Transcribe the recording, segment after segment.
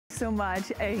so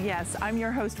much. Yes, I'm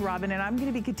your host, Robin, and I'm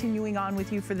gonna be continuing on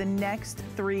with you for the next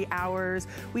 3 hours.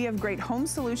 We have great home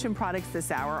solution products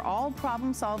this hour, all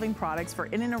problem-solving products for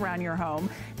in and around your home.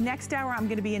 Next hour, I'm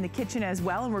gonna be in the kitchen as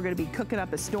well, and we're gonna be cooking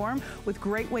up a storm with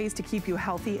great ways to keep you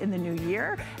healthy in the new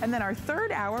year. And then our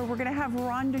third hour, we're gonna have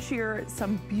Ron to share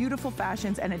some beautiful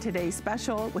fashions and a today's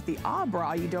special with the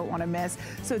bra you don't wanna miss.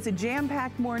 So it's a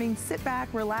jam-packed morning. Sit back,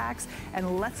 relax,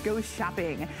 and let's go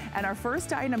shopping. And our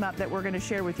first item up that we're gonna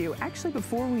share with you, actually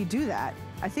before we do that,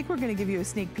 I think we're gonna give you a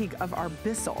sneak peek of our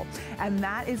Bissell, and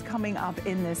that is coming up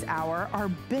in this hour, our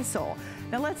Bissell.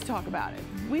 Now let's talk about it.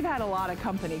 We've had a lot of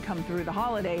company come through the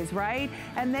holidays, right?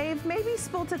 And they've maybe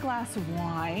spilt a glass of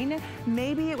wine.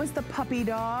 Maybe it was the puppy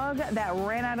dog that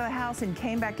ran out of the house and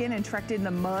came back in and trekked in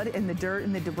the mud and the dirt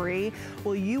and the debris.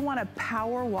 Well, you wanna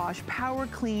power wash, power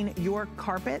clean your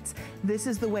carpets. This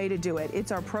is the way to do it.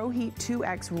 It's our Pro Heat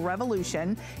 2X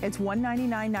Revolution. It's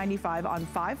 $199.95 on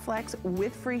 5 Flex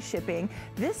with free shipping.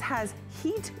 This has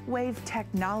heat wave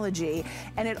technology,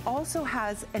 and it also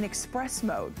has an express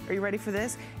mode. Are you ready for this?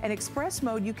 An express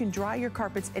mode, you can dry your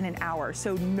carpets in an hour,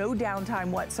 so no downtime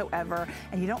whatsoever,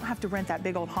 and you don't have to rent that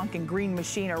big old honking green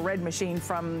machine or red machine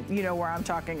from, you know where I'm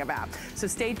talking about. So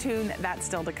stay tuned, that's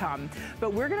still to come.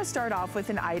 But we're gonna start off with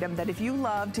an item that if you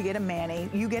love to get a mani,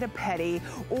 you get a pedi,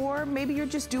 or maybe you're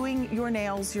just doing your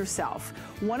nails yourself.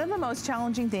 One of the most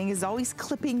challenging things is always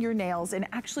clipping your nails and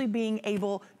actually being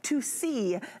able to see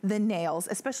the nails,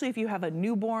 especially if you have a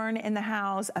newborn in the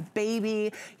house, a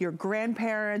baby, your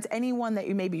grandparents, anyone that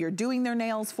maybe you're doing their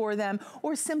nails for them,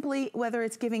 or simply whether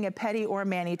it's giving a pedi or a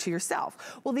mani to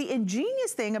yourself. Well, the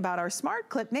ingenious thing about our Smart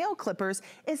Clip nail clippers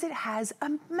is it has a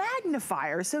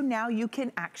magnifier, so now you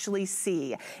can actually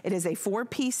see. It is a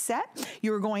 4-piece set.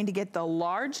 You're going to get the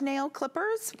large nail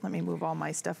clippers. Let me move all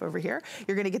my stuff over here.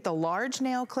 You're gonna get the large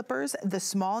nail clippers, the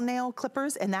small nail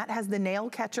clippers, and that has the nail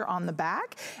catcher on the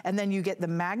back. And then you get the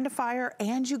magnifier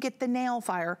and you get the nail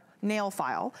file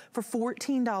for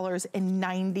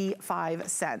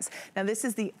 $14.95. Now this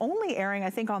is the only airing I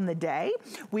think on the day.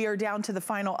 We are down to the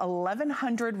final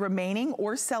 1,100 remaining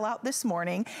or sell out this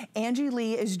morning. Angie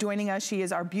Lee is joining us. She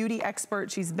is our beauty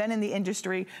expert. She's been in the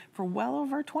industry for well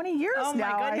over 20 years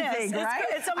now, I think, right?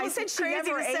 It's almost I said she crazy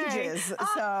never to say. ages,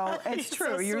 so it's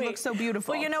true. So you look so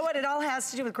beautiful. Well, you know what? It all has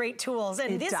to do with great tools.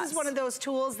 And this does. is one of those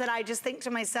tools that I just think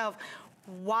to myself,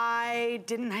 why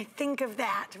didn't I think of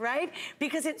that, right?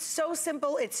 Because it's so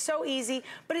simple, it's so easy,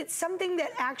 but it's something that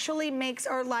actually makes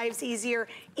our lives easier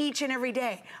each and every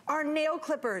day. Our nail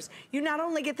clippers, you not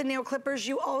only get the nail clippers,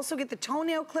 you also get the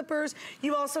toenail clippers,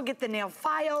 you also get the nail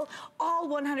file, all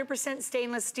 100%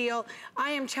 stainless steel. I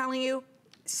am telling you,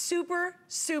 super,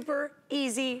 super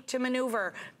easy to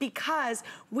maneuver because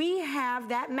we have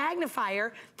that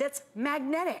magnifier that's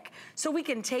magnetic. So we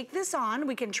can take this on,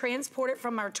 we can transport it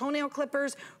from our toenail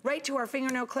clippers right to our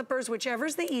fingernail clippers,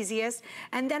 whichever's the easiest.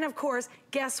 And then of course,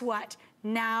 guess what?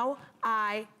 Now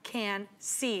I can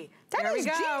see. That is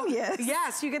genius.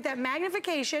 Yes, you get that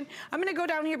magnification. I'm gonna go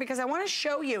down here because I wanna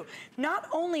show you, not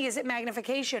only is it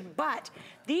magnification, but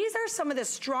these are some of the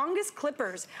strongest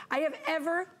clippers I have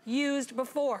ever used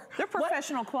before. They're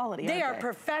professional quality, aren't they? They are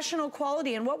professional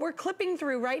quality, and what we're clipping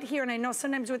through right here, and I know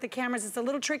sometimes with the cameras it's a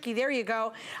little tricky, there you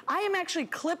go. I am actually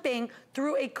clipping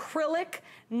through acrylic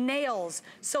nails.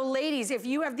 So ladies, if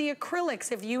you have the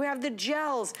acrylics, if you have the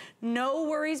gels, no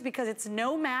worries because it's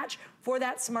no match for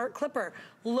that smart clipper.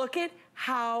 Look at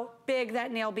how big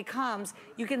that nail becomes.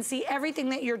 You can see everything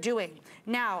that you're doing.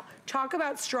 Now, talk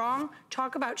about strong,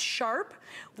 talk about sharp.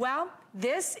 Well,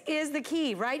 this is the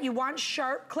key, right? You want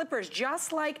sharp clippers.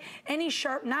 Just like any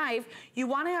sharp knife, you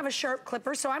want to have a sharp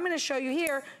clipper. So I'm going to show you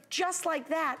here, just like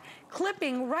that,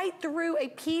 clipping right through a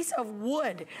piece of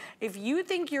wood. If you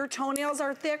think your toenails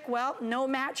are thick, well, no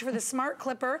match for the smart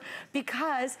clipper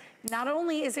because not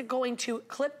only is it going to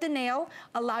clip the nail,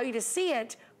 allow you to see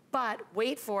it, but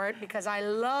wait for it because I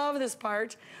love this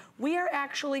part. We are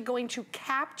actually going to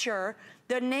capture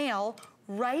the nail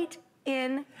right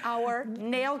in our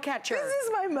nail catcher. This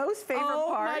is my most favorite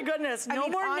part. Oh my goodness, no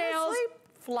more nails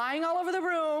flying all over the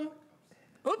room.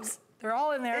 Oops. They're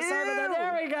all in there. Sorry about that.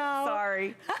 There we go.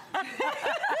 Sorry.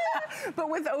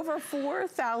 But with over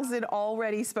 4,000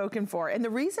 already spoken for. And the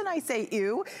reason I say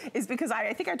ew is because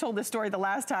I think I told this story the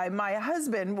last time. My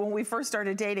husband, when we first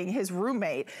started dating, his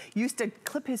roommate used to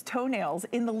clip his toenails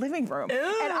in the living room. Ew.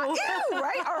 And ew,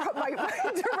 right? My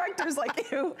director's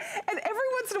like, ew. And every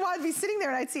once in a while I'd be sitting there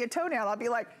and I'd see a toenail. I'd be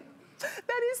like,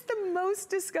 that is the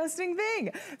most disgusting thing.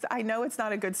 So I know it's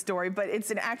not a good story, but it's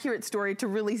an accurate story to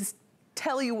really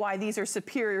tell you why these are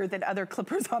superior than other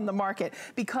clippers on the market,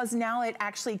 because now it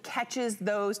actually catches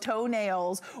those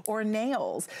toenails or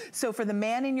nails. So for the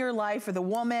man in your life, for the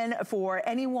woman, for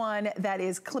anyone that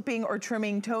is clipping or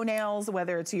trimming toenails,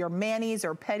 whether it's your manis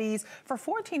or petties, for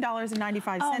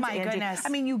 $14.95. Oh my Angie. goodness. I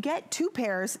mean, you get 2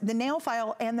 pairs, the nail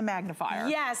file and the magnifier.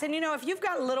 Yes, and you know, if you've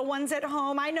got little ones at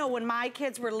home, I know when my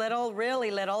kids were little, really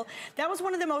little, that was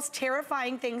one of the most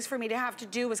terrifying things for me to have to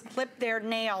do was clip their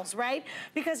nails, right?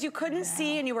 Because you couldn't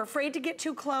see and you were afraid to get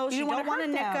too close. You don't want to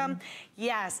nick them.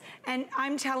 Yes, and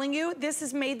I'm telling you, this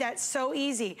has made that so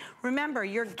easy. Remember,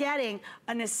 you're getting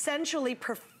an essentially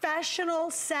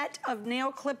professional set of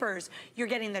nail clippers. You're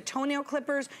getting the toenail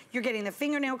clippers, you're getting the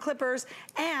fingernail clippers,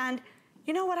 and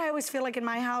you know what I always feel like in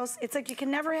my house? It's like you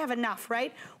can never have enough,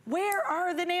 right? Where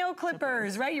are the nail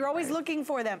clippers, right? You're always looking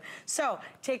for them. So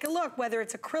take a look, whether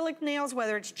it's acrylic nails,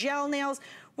 whether it's gel nails,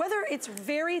 whether it's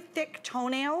very thick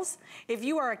toenails. If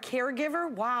you are a caregiver,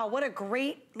 wow, what a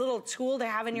great little tool to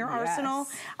have in your arsenal.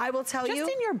 I will tell you.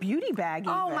 Just in your beauty bag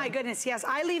even. Oh my goodness, yes.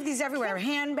 I leave these everywhere.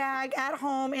 Handbag, at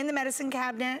home, in the medicine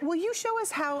cabinet. Will you show us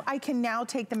how I can now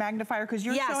take the magnifier? Because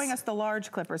you're showing us the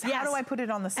large clippers. How do I put it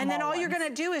on the small And then all ones? you're gonna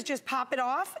do is just pop it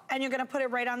off and you're gonna put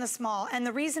it right on the small. And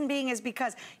the reason being is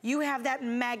because you have that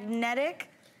magnetic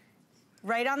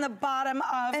right on the bottom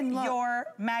of your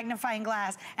magnifying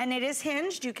glass. And it is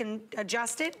hinged. You can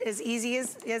adjust it as easy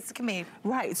as it can be.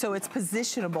 Right, so it's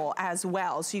positionable as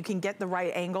well, so you can get the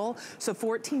right angle. So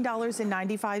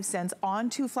 $14.95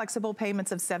 on 2 flexible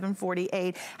payments of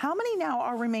 $748. How many now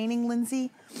are remaining,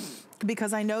 Lindsay?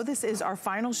 Because I know this is our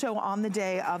final show on the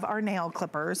day of our nail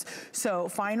clippers. So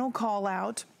final call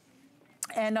out.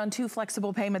 And on 2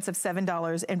 flexible payments of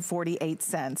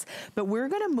 $7.48. But we're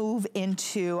gonna move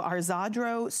into our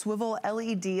Zadro Swivel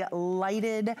LED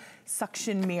lighted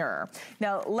suction mirror.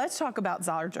 Now, let's talk about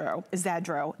Zadro.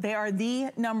 They are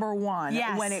the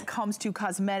 #1 when it comes to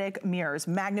cosmetic mirrors,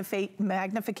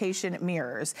 magnification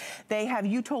mirrors. They have,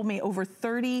 you told me, over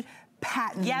 30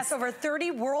 patents. Yes, over 30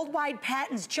 worldwide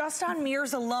patents just on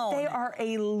mirrors alone. They are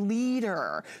a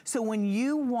leader. So when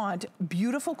you want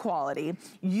beautiful quality,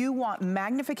 you want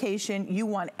magnification, you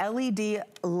want LED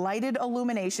lighted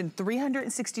illumination,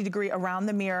 360-degree around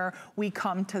the mirror, we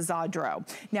come to Zadro.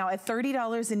 Now at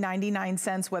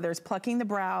 $30.99, whether it's plucking the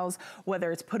brows,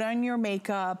 whether it's put on your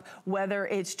makeup, whether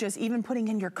it's just even putting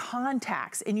in your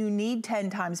contacts and you need 10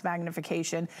 times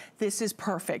magnification, this is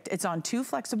perfect. It's on 2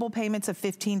 flexible payments of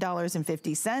 $15.50.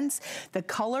 The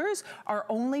colors are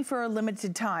only for a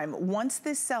limited time. Once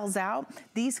this sells out,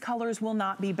 these colors will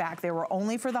not be back. They were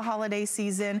only for the holiday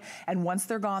season, and once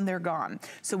they're gone, they're gone.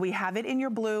 So we have it in your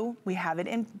blue, we have it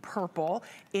in purple,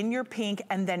 in your pink,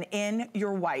 and then in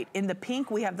your white. In the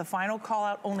pink, we have the final call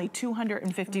out, only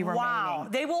 250 remaining. Wow,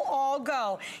 they will all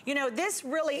go. You know, this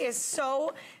really is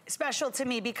so special to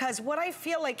me because what I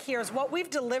feel like here is what we've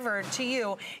delivered to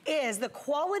you is the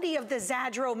quality of the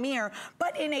Zadro mirror,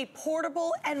 but in a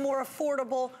portable and more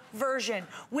affordable version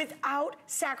without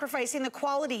sacrificing the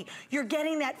quality. You're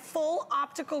getting that full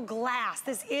optical glass.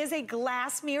 This is a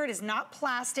glass mirror. It is not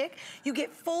plastic. You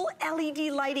get full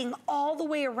LED lighting all the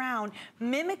way around,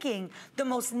 mimicking the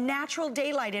most natural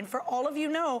daylight. And for all of you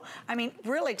know, I mean,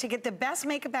 really, to get the best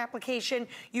makeup application,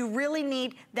 you really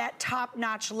need that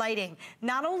top-notch lighting.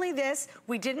 Not only this,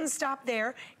 we didn't stop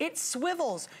there. It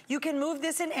swivels. You can move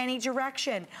this in any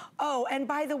direction. Oh, and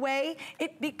by the way,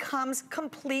 it becomes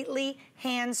completely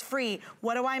hands-free.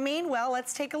 What do I mean? Well,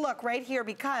 let's take a look right here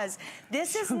because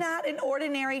this is not an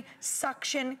ordinary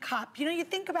suction cup. You know, you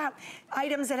think about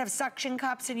items that have suction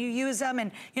cups and you use them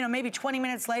and, you know, maybe 20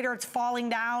 minutes later it's falling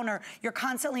down or you're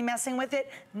constantly messing with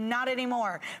it. Not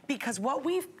anymore. Because what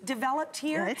we've developed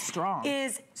here it's strong.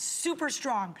 Is super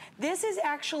strong. This is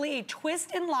actually a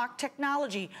twist and lock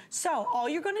technology. So all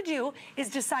you're going to do is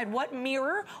decide what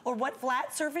mirror or what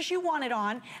flat surface you want it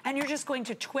on, and you're just going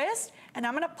to twist, and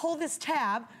I'm going to pull this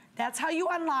tab. That's how you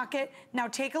unlock it. Now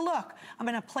take a look. I'm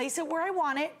going to place it where I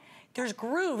want it. There's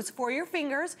grooves for your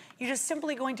fingers. You're just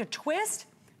simply going to twist.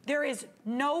 There is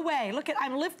no way. Look at,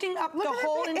 I'm lifting up the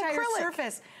whole entire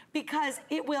surface because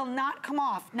it will not come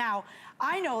off. Now,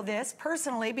 I know this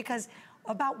personally because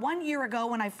about 1 year ago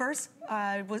when I first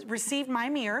received my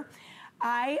mirror,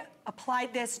 I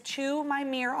applied this to my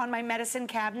mirror on my medicine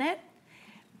cabinet.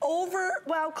 Over,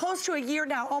 well, close to a year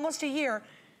now, almost a year,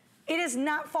 it has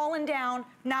not fallen down,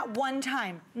 not one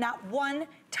time, not one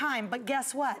time. But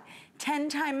guess what?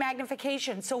 10-time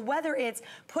magnification. So whether it's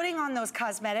putting on those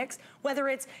cosmetics, whether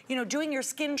it's, you know, doing your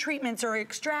skin treatments or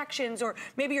extractions, or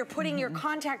maybe you're putting your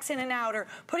contacts in and out or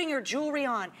putting your jewelry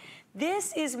on,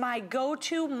 This is my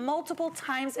go-to multiple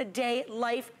times a day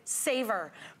lifesaver.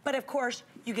 But of course,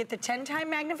 you get the 10-time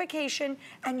magnification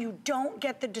and you don't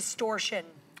get the distortion.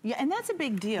 Yeah, and that's a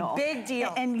big deal. Big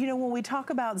deal. And you know, when we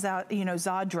talk about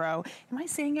Zadro, am I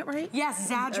saying it right? Yes,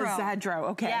 Zadro. Zadro,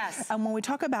 okay. Yes. And when we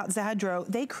talk about Zadro,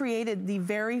 they created the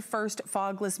very first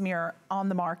fogless mirror on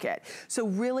the market. So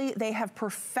really, they have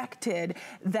perfected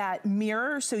that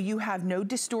mirror, so you have no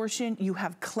distortion, you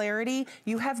have clarity,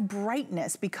 you have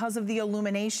brightness because of the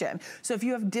illumination. So if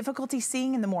you have difficulty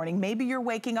seeing in the morning, maybe you're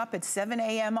waking up at 7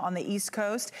 a.m. on the East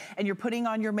Coast and you're putting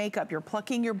on your makeup, you're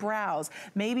plucking your brows,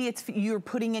 maybe it's you're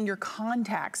putting in your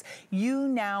contacts, you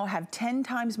now have 10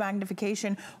 times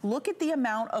magnification. Look at the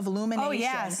amount of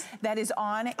illumination that is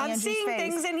on Angie's face. I'm seeing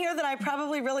things in here that I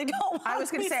probably really don't want to I was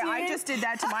going to say, I just did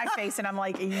that to my face and I'm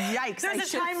like, yikes.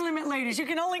 There's a time limit, ladies. You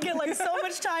can only get like so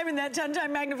much time in that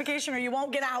 10-time magnification or you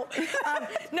won't get out.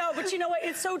 No, but you know what?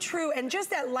 It's so true. And just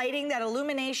that lighting, that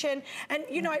illumination, and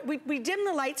you know, we dim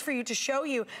the lights for you to show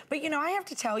you, but you know, I have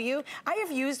to tell you, I have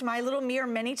used my little mirror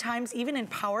many times, even in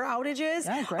power outages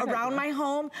around my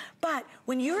home. But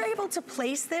when you're able to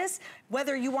place this,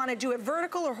 whether you want to do it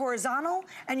vertical or horizontal,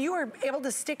 and you are able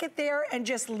to stick it there and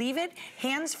just leave it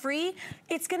hands-free,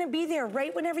 it's going to be there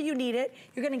right whenever you need it.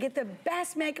 You're going to get the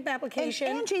best makeup application.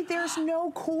 And Angie, there's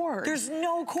no cord. There's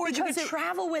no cord. You can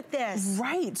travel with this.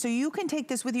 Right. So you can take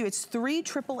this with you. It's 3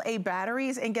 AAA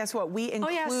batteries, and guess what? We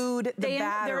include the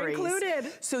batteries. They're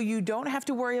included. So you don't have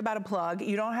to worry about a plug.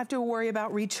 You don't have to worry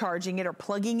about recharging it or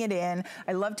plugging it in.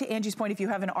 I love, to Angie's point, if you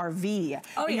have an RV,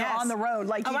 you're on the road,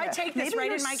 like I take this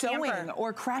right in my camper.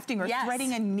 Or crafting or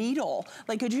threading a needle.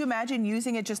 Like, could you imagine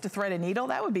using it just to thread a needle?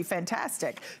 That would be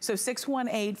fantastic. So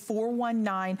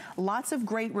 618-419, lots of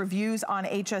great reviews on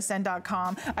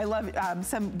hsn.com. I love,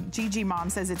 some Gigi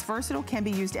mom says, it's versatile, can be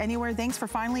used anywhere. Thanks for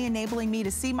finally enabling me to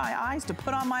see my eyes, to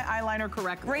put on my eyeliner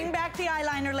correctly. Bring back the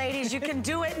eyeliner, ladies. You can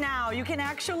do it now. You can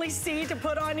actually see to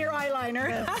put on your eyeliner.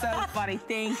 That's so funny.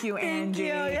 Thank you, Angie.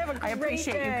 Thank you. You have a great I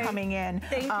appreciate you coming in.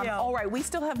 Thank you. All right, we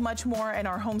still have much more in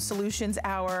our Home Solutions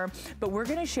Hour, but we're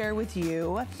going to share with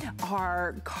you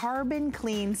our Carbon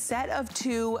Clean set of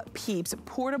 2 Peeps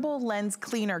portable lens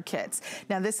cleaner kits.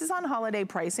 Now, this is on holiday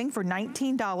pricing for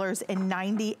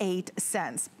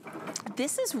 $19.98.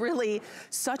 This is really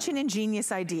such an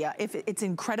ingenious idea. It's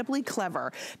incredibly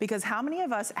clever, because how many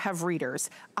of us have readers,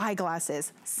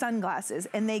 eyeglasses, sunglasses,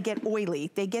 and they get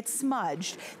oily, they get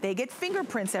smudged, they get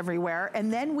fingerprints everywhere,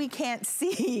 and then we can't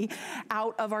see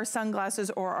out of our sunglasses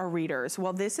or our readers.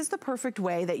 Well, this is the perfect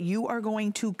way that you are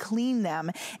going to clean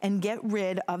them and get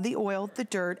rid of the oil, the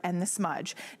dirt, and the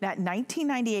smudge. Now, at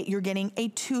 $19.98, you're getting a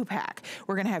 2-pack.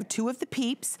 We're gonna have 2 of the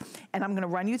Peeps, and I'm gonna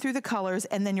run you through the colors,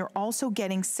 and then you're also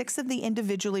getting 6 of the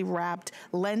individually wrapped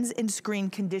lens and screen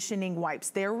conditioning wipes.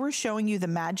 There we're showing you the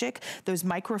magic, those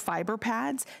microfiber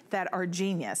pads that are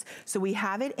genius. So we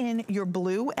have it in your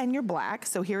blue and your black.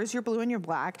 So here's your blue and your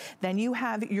black. Then you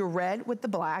have your red with the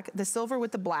black, the silver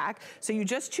with the black. So you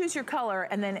just choose your color,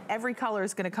 and then every color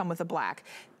is gonna come with a black.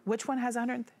 Which one has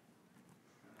 100?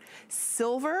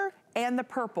 Silver and the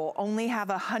purple only have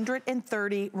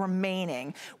 130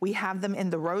 remaining. We have them in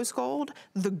the rose gold,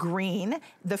 the green,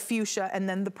 the fuchsia, and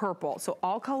then the purple. So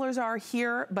all colors are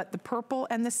here, but the purple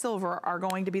and the silver are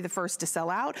going to be the first to sell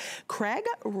out. Craig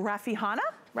Rapihana?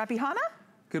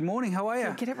 Good morning, how are you?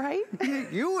 Did I get it right?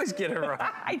 You always get it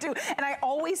right. I do, and I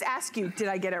always ask you, did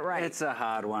I get it right? It's a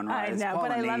hard one, right? I know,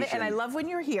 but I love it, and I love when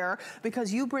you're here,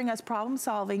 because you bring us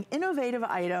problem-solving, innovative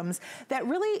items that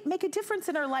really make a difference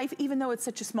in our life, even though it's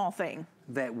such a small thing.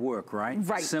 That work, right?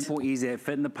 Right. Simple, easy, that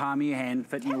fit in the palm of your hand,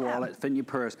 fit in your wallet, fit in your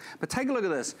purse. But take a look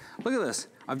at this. Look at this.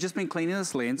 I've just been cleaning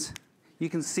this lens. You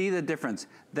can see the difference.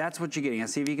 That's what you're getting. I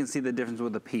see if you can see the difference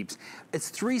with the Peeps. It's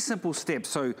 3 simple steps.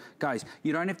 So guys,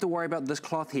 you don't have to worry about this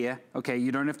cloth here, okay?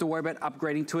 You don't have to worry about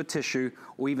upgrading to a tissue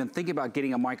or even think about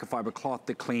getting a microfiber cloth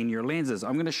to clean your lenses.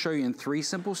 I'm gonna show you in 3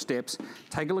 simple steps.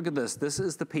 Take a look at this. This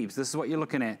is the Peeps. This is what you're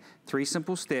looking at. 3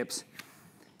 simple steps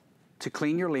to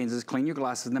clean your lenses, clean your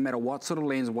glasses, no matter what sort of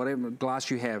lens, whatever glass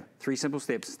you have. 3 simple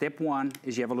steps. Step 1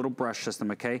 is you have a little brush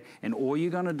system, okay? And all you're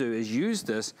gonna do is use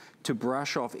this to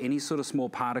brush off any sort of small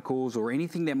particles or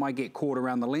anything that might get caught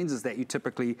around the lenses that you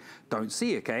typically don't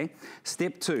see, okay?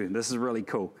 Step 2, this is really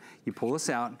cool. You pull this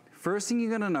out. First thing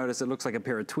you're gonna notice, it looks like a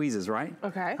pair of tweezers, right?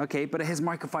 Okay. Okay, but it has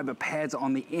microfiber pads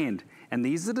on the end. And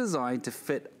these are designed to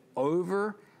fit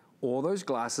over all those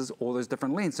glasses, all those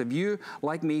different lenses. So if you,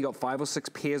 like me, got 5 or 6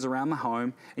 pairs around the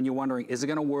home and you're wondering, is it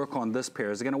gonna work on this pair?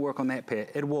 Is it gonna work on that pair?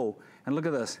 It will. And look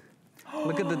at this.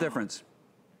 Look at the difference.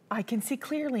 I can see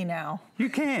clearly now. You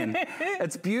can.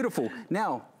 It's beautiful.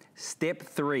 Now, step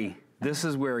 3. This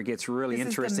is where it gets really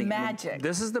interesting. This is the magic.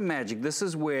 This is the magic. This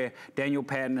is where Daniel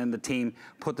Patton and the team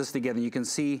put this together. You can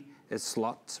see it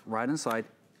slots right inside,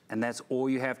 and that's all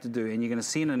you have to do. And you're gonna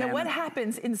see in an Now what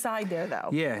happens inside there though?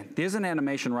 Yeah, there's an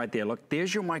animation right there. Look,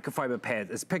 there's your microfiber pad.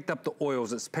 It's picked up the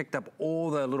oils, it's picked up all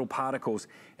the little particles.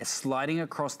 It's sliding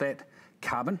across that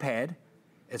carbon pad.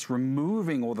 It's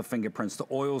removing all the fingerprints, the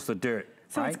oils, the dirt.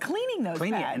 So right? it's cleaning those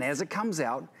pads. And as it comes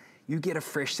out, you get a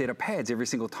fresh set of pads every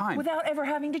single time. Without ever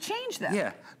having to change them.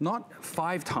 Yeah, not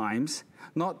 5 times,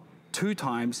 not 2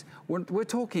 times. We're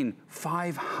talking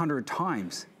 500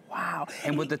 times. Wow.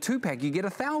 And with the 2-pack, you get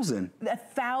 1,000.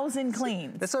 1,000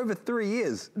 cleans. That's over 3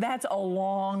 years. That's a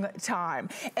long time.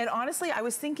 And honestly, I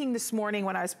was thinking this morning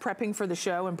when I was prepping for the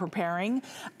show and preparing,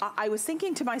 I was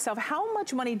thinking to myself, how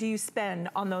much money do you spend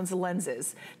on those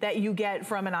lenses that you get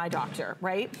from an eye doctor,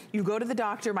 right? You go to the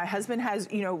doctor, my husband has,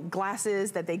 you know,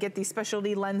 glasses that they get these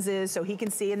specialty lenses so he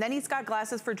can see, and then he's got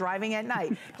glasses for driving at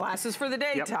night, glasses for the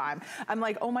daytime. Yep. I'm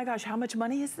like, oh my gosh, how much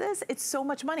money is this? It's so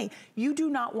much money. You do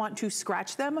not want to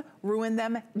scratch them, ruin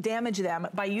them, damage them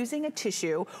by using a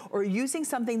tissue or using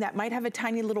something that might have a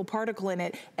tiny little particle in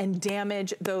it and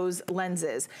damage those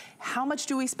lenses. How much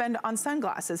do we spend on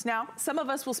sunglasses? Now, some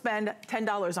of us will spend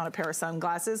 $10 on a pair of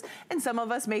sunglasses, and some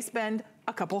of us may spend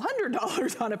a couple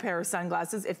 $100 on a pair of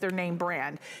sunglasses if they're name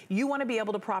brand. You want to be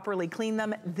able to properly clean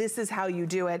them. This is how you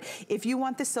do it. If you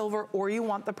want the silver or you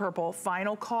want the purple,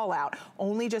 final call out.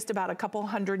 Only just about a couple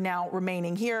hundred now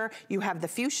remaining here. You have the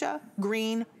fuchsia,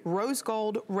 green, rose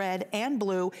gold, red, and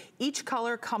blue. Each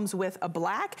color comes with a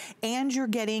black, and you're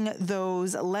getting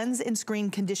those lens and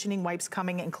screen conditioning wipes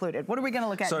coming included. What are we going to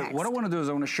look at next? So what I want to do is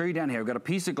I want to show you down here. I've got a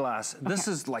piece of glass. Okay. This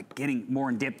is like getting more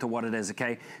in depth to what it is,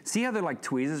 okay? See how they're like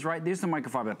tweezers, right? There's the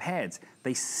microfiber pads.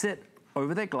 They sit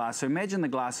over that glass. So imagine the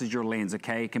glass is your lens,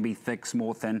 okay? It can be thick,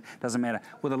 small, thin, doesn't matter.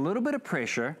 With a little bit of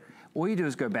pressure, all you do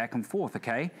is go back and forth,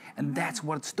 okay? And that's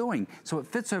what it's doing. So it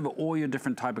fits over all your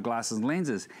different type of glasses and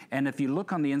lenses. And if you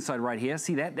look on the inside right here,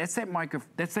 see that? That's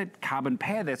that carbon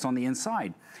pad that's on the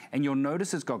inside. And you'll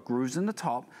notice it's got grooves in the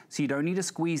top, so you don't need to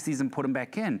squeeze these and put them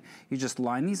back in. You just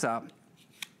line these up,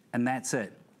 and that's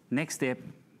it. Next step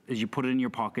is you put it in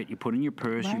your pocket, you put it in your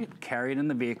purse, you carry it in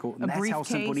the vehicle, and that's how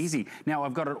simple and easy. Now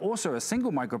I've got it also a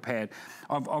single micro pad.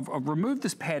 I've removed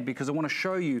this pad because I want to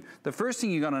show you, the first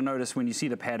thing you're going to notice when you see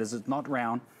the pad is it's not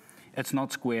round, it's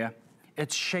not square,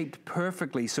 it's shaped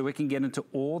perfectly so it can get into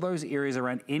all those areas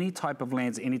around any type of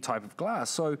lens, any type of glass.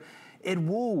 So it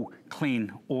will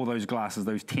clean all those glasses,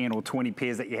 those 10 or 20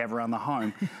 pairs that you have around the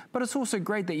home. But it's also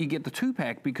great that you get the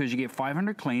 2-pack because you get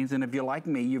 500 cleans, and if you're like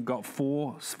me, you've got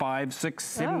 4, 5, 6,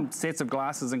 7 sets of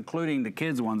glasses, including the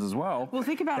kids' ones as well. Well,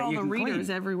 think about all the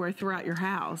readers everywhere throughout your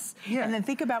house. Yeah. And then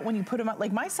think about when you put them on,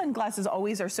 like my sunglasses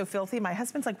always are so filthy. My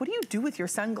husband's like, what do you do with your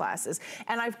sunglasses?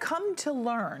 And I've come to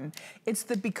learn, it's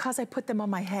because I put them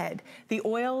on my head. The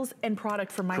oils and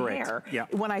product for my hair. Yeah.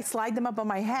 When I slide them up on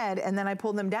my head and then I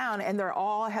pull them down, and they're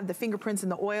all have the fingerprints and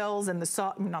the oils and the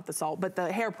salt, not the salt, but the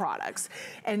hair products.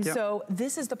 And so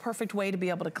this is the perfect way to be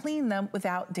able to clean them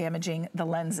without damaging the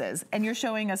lenses. And you're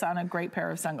showing us on a great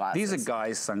pair of sunglasses. These are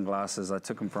Guy's sunglasses. I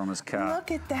took them from his car.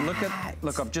 Look at that.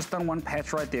 Look, I've just done one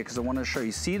patch right there because I want to show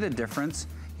you. See the difference?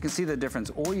 You can see the difference.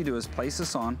 All you do is place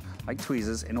this on like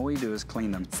tweezers, and all you do is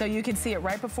clean them. So you can see it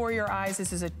right before your eyes.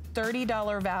 This is a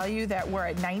 $30 value that we're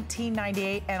at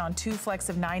 $19.98, and on 2 flex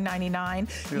of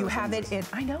 $9.99. You have it in,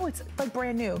 I know, it's like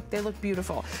brand new. They look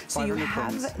beautiful. So you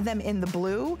have them in the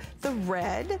blue, the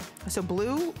red, so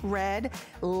blue, red,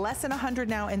 less than 100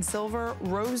 now in silver,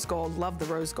 rose gold, love the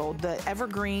rose gold, the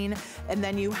evergreen, and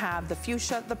then you have the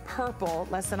fuchsia, the purple,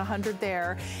 less than 100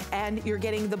 there, and you're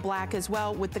getting the black as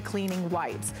well with the cleaning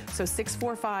wipes. So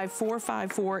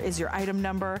 645-454 is your item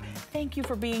number. Thank you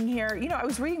for being here. You know, I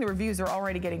was reading the reviews. They're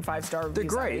already getting 5-star reviews. They're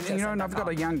great. You know, and I've got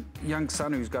a young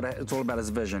son who's got it's all about his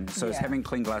vision. So it's having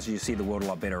clean glasses, you see the world a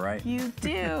lot better, right? You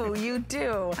do, you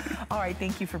do. All right,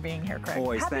 thank you for being here, Craig.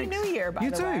 Always, Happy New Year, by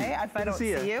the way, if I don't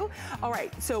see you. All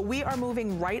right, so we are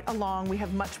moving right along. We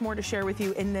have much more to share with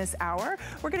you in this hour.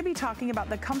 We're going to be talking about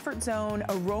the Comfort Zone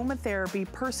Aromatherapy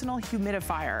Personal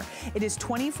Humidifier. It is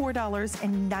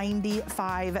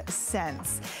 $24.95.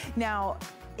 Now,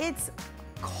 it's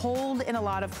cold in a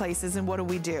lot of places, and what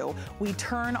do? We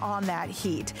turn on that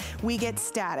heat. We get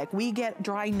static. We get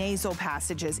dry nasal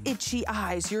passages, itchy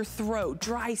eyes, your throat,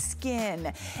 dry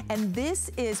skin. And this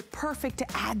is perfect to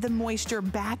add the moisture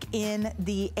back in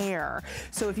the air.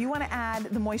 So if you want to add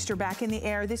the moisture back in the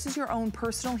air, this is your own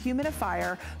personal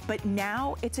humidifier, but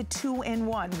now it's a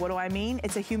 2-in-1. What do I mean?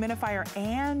 It's a humidifier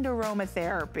and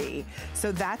aromatherapy.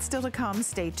 So that's still to come.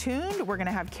 Stay tuned. We're going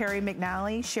to have Carrie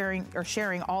McNally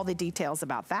sharing all the details about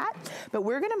about that. But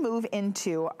we're gonna move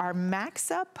into our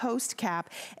Maxa Post Cap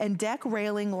and Deck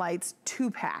Railing Lights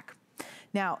 2-pack.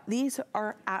 Now, these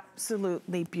are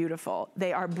absolutely beautiful.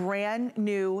 They are brand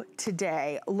new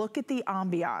today. Look at the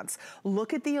ambiance.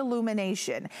 Look at the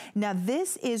illumination. Now,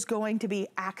 this is going to be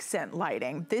accent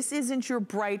lighting. This isn't your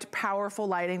bright, powerful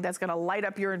lighting that's gonna light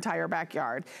up your entire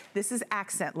backyard. This is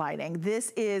accent lighting.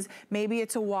 This is, maybe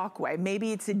it's a walkway,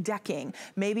 maybe it's a decking,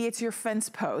 maybe it's your fence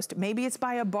post, maybe it's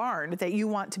by a barn that you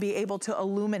want to be able to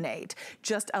illuminate,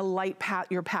 just a light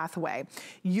your pathway.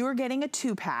 You're getting a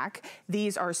 2-pack.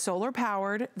 These are solar powered.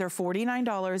 They're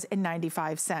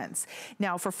 $49.95.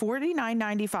 Now for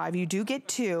 $49.95, you do get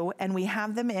 2, and we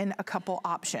have them in a couple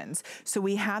options. So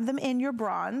we have them in your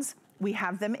bronze, we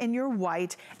have them in your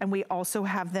white, and we also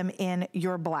have them in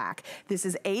your black. This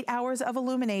is 8 hours of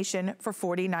illumination for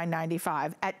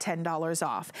 $49.95 at $10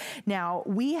 off. Now,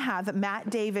 we have Matt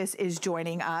Davis is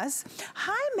joining us.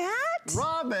 Hi, Matt.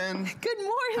 Robin. Good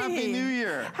morning. Happy New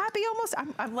Year. Happy almost,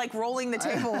 I'm like rolling the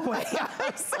table away.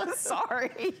 I'm so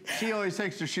sorry. She always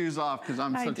takes her shoes off because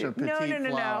I'm such a petite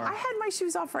flower. I had my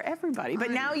shoes off for everybody,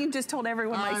 but now you just told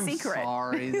everyone my secret. I'm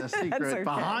sorry, the secret okay.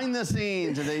 Behind the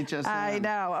scenes at HSN. I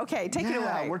know. Okay, take it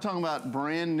away. We're talking about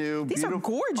brand new, These beautiful. are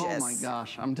gorgeous. Oh my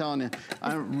gosh, I'm telling you.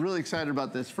 I'm really excited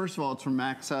about this. First of all, it's from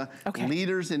Maxa,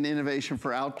 leaders in innovation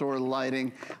for outdoor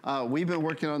lighting. We've been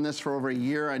working on this for over a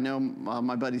year. I know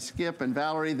my buddy Skip and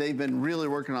Valerie, they've been really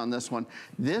working on this one.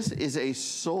 This is a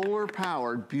solar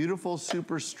powered, beautiful,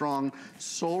 super strong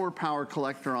solar power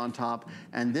collector on top.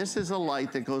 And this is a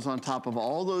light that goes on top of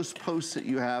all those posts that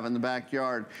you have in the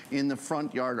backyard, in the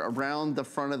front yard, around the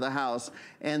front of the house.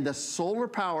 And the solar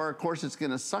power, of course, it's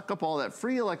gonna suck up all that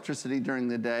free electricity during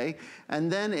the day,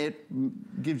 and then it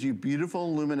gives you beautiful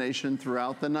illumination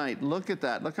throughout the night. Look at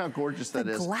that, look how gorgeous that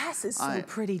is. The glass is so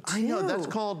pretty too. I know, that's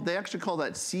called, they actually call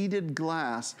that seeded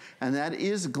glass, and that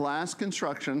is glass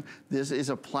construction. This is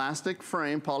a plastic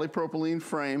frame, polypropylene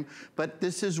frame, but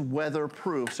this is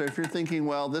weatherproof. So if you're thinking,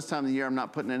 well, this time of the year I'm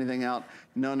not putting anything out,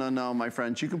 no, no, no, my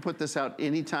friends. You can put this out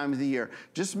any time of the year.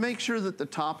 Just make sure that the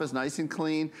top is nice and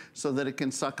clean so that it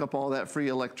can suck up all that free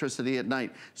electricity at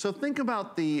night. So think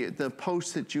about the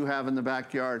posts that you have in the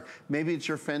backyard. Maybe it's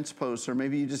your fence posts, or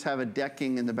maybe you just have a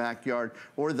decking in the backyard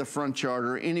or the front yard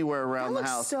or anywhere around the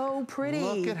house. So pretty.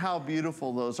 Look at how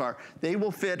beautiful those are. They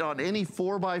will fit on any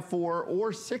 4x4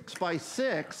 or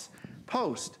 6x6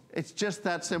 post. It's just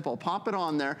that simple. Pop it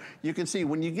on there. You can see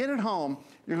when you get it home,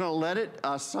 you're gonna let it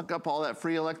suck up all that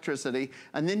free electricity,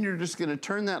 and then you're just gonna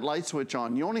turn that light switch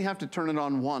on. You only have to turn it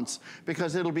on once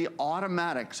because it'll be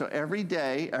automatic. So every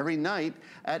day, every night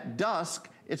at dusk,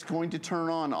 it's going to turn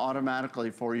on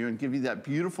automatically for you and give you that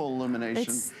beautiful illumination.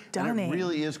 It's stunning. And it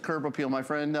really is curb appeal. My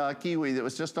friend Kiwi that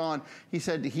was just on, he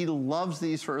said he loves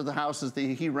these for the houses that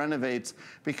he renovates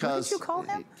because— What did you call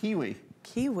him? Kiwi.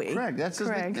 Kiwi. Craig, that's his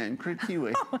nickname, Craig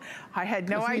Kiwi. I had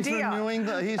no idea. He's from New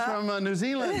England. He's from New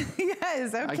Zealand.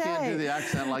 Yes, okay. I can't do the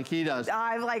accent like he does.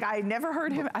 I've never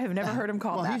heard him. I have never heard him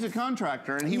called that. Well, he's a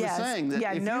contractor, and he was saying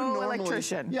that if no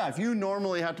electrician. Yeah, if you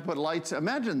normally have to put lights,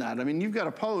 imagine that. I mean, you've got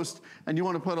a post, and you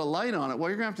want to put a light on it. Well,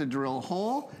 you're gonna have to drill a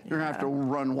hole. You're gonna have to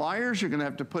run wires. You're gonna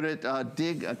have to put it,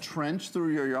 dig a trench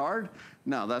through your yard.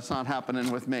 No, that's not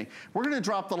happening with me. We're gonna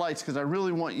drop the lights because I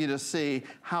really want you to see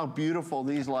how beautiful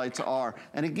these lights are.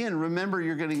 And again, remember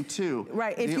you're getting 2.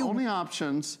 Right. The only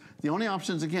options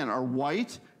again are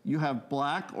white, you have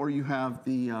black, or you have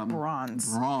the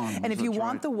bronze. And if you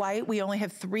want the white, we only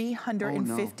have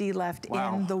 350 left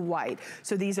in the white.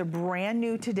 So these are brand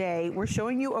new today. We're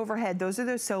showing you overhead. Those are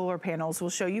those solar panels. We'll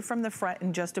show you from the front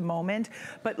in just a moment.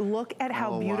 But look at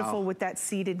how beautiful with that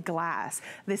seated glass.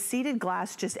 The seated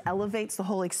glass just elevates the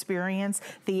whole experience,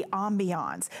 the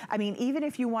ambiance. I mean, even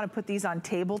if you want to put these on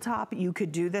tabletop, you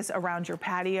could do this around your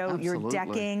patio, your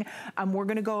decking. We're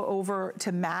going to go over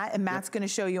to Matt, and Matt's going to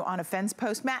show you on a fence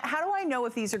post. Matt, how do I know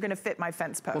if these are gonna fit my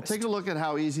fence post? Well, take a look at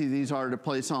how easy these are to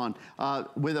place on.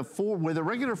 With a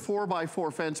regular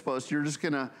 4x4 fence post, you're just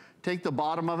gonna take the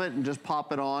bottom of it and just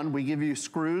pop it on. We give you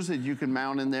screws that you can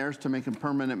mount in there to make a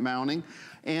permanent mounting.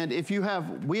 And if you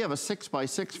have, we have a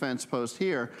 6x6 fence post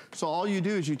here. So all you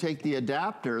do is you take the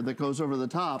adapter that goes over the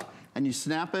top and you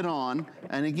snap it on.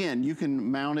 And again, you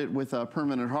can mount it with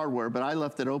permanent hardware, but I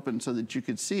left it open so that you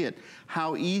could see it,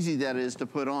 how easy that is to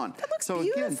put on. That looks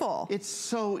beautiful. Again, it's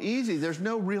so easy. There's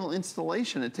no real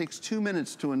installation. It takes 2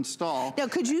 minutes to install. Now,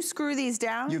 could you screw these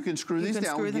down? You can screw these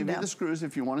down. We give you the screws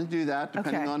if you want to do that,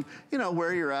 depending on you know,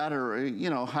 where you're at or, you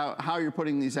know, how you're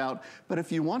putting these out. But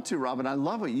if you want to, Robin, I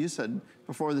love what you said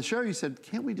before the show. You said,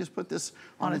 can't we just put this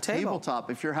on a tabletop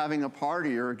if you're having a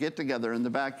party or a get-together in the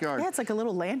backyard? Yeah, it's like a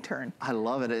little lantern. I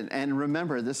love it. And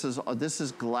remember, this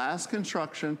is glass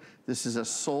construction. This is a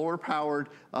solar-powered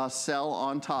cell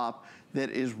on top that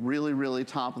is really, really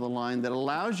top of the line, that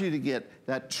allows you to get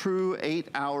that true 8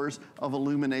 hours of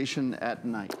illumination at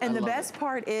night. And the best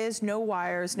part is no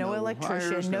wires, no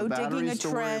electrician, no digging a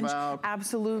trench.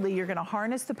 Absolutely, you're gonna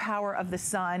harness the power of the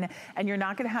sun, and you're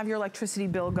not gonna have your electricity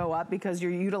bill go up because you're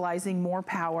utilizing more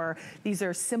power. These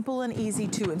are simple and easy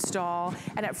to install,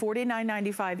 and at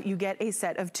 $49.95, you get a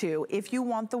set of 2. If you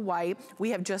want the white,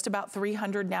 we have just about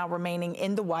 300 now remaining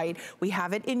in the white. We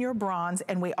have it in your bronze,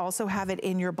 and we also have it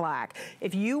in your black.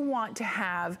 If you want to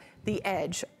have the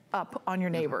edge up on your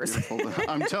neighbors.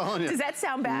 I'm telling you. Does that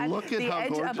sound bad? Look at the how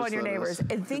edge up on your neighbors. Is.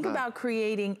 And think about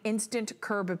creating instant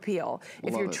curb appeal.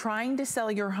 If you're trying to sell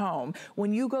your home,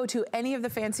 when you go to any of the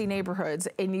fancy neighborhoods,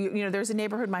 and you know, there's a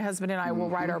neighborhood my husband and I will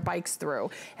ride our bikes through,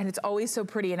 and it's always so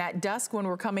pretty. And at dusk when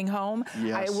we're coming home,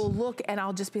 I will look and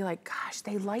I'll just be like, gosh,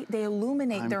 they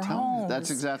illuminate their homes.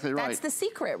 That's exactly right. That's the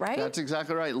secret, right? That's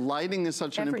exactly right. Lighting is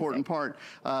such an important part.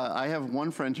 I have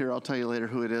one friend here, I'll tell you later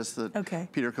who it is,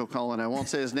 Peter Kokolan, I won't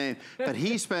say his name, but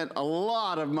he spent a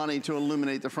lot of money to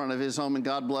illuminate the front of his home, and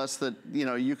God bless that, you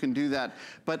know, you can do that.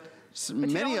 But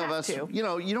many of us, you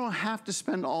know, you don't have to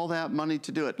spend all that money to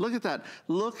do it. Look at that.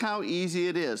 Look how easy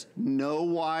it is. No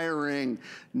wiring,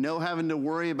 no having to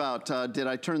worry about, did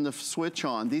I turn the switch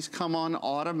on? These come on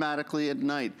automatically at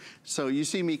night. So you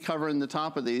see me covering the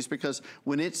top of these because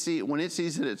when it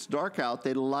sees that it's dark out,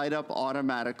 they light up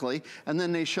automatically, and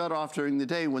then they shut off during the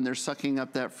day when they're sucking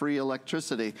up that free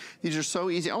electricity. These are so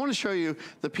easy. I want to show you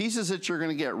the pieces that you're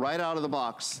going to get right out of the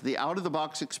box, the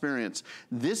out-of-the-box experience.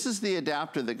 This is the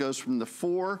adapter that goes from the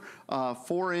 4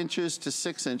 inches to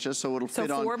 6 inches, so it'll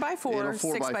fit on 4x4,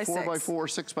 4 by 4 by 4,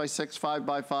 6 by 6, 5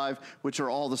 by 5, which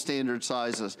are all the standard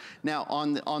sizes. Now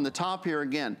on the top here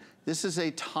again, this is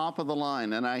a top of the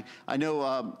line, and I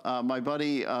know my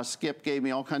buddy Skip gave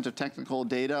me all kinds of technical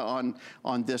data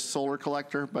on this solar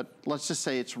collector, but let's just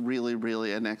say it's really,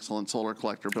 really an excellent solar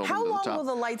collector built into the top. How long will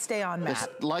the light stay on,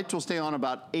 Matt? The light will stay on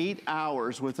about 8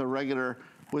 hours with a regular,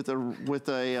 with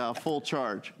a full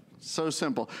charge. So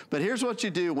simple. But here's what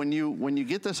you do when you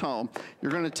get this home.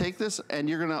 You're going to take this and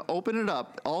you're going to open it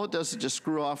up. All it does is just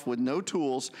screw off with no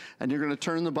tools, and you're going to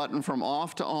turn the button from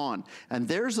off to on. And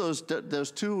there's those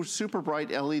 2 super bright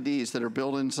LEDs that are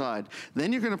built inside.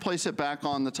 Then you're going to place it back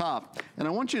on the top. And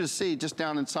I want you to see just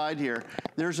down inside here,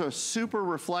 there's a super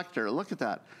reflector. Look at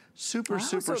that. Super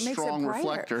strong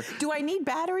reflector. Do I need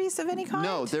batteries of any kind?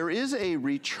 No, there is a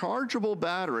rechargeable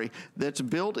battery that's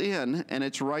built in, and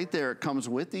it's right there. It comes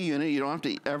with the unit. You don't have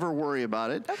to ever worry about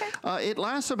it. Okay. It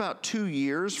lasts about 2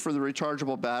 years for the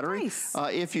rechargeable battery. Nice.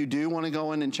 If you do want to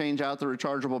go in and change out the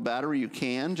rechargeable battery, you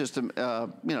can. Just you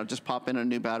know, just pop in a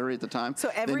new battery at the time.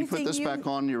 So everything, then you put this back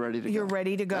on, you're ready to go. You're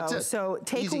ready to go. That's it. So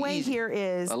takeaway here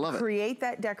is create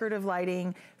that decorative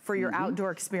lighting for your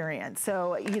outdoor experience.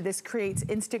 So this creates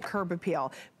instant curb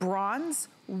appeal. Bronze,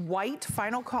 white,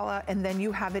 final call out, and then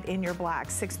you have it in your black.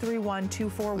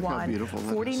 631-241,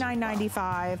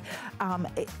 $49.95.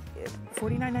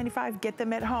 $49.95, get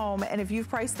them at home, and if you've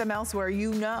priced them elsewhere,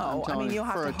 you know, I mean, you'll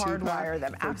have to hardwire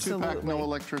them. Absolutely. For a 2-pack, no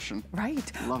electrician.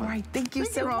 Right. Love it. All right, thank you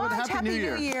so much. Happy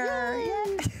New Year.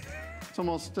 Yay. It's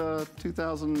almost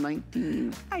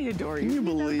 2019. I adore you. Can you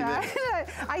believe it?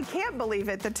 I can't believe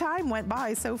it. The time went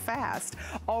by so fast.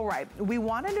 All right, we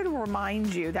wanted to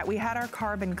remind you that we had our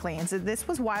carbon cleans. This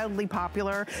was wildly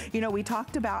popular. You know, we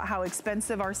talked about how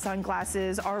expensive our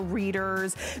sunglasses, our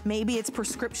readers, maybe it's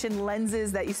prescription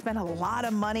lenses that you spend a lot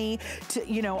of money to,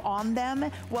 you know, on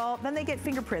them. Well, then they get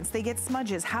fingerprints, they get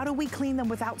smudges. How do we clean them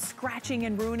without scratching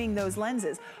and ruining those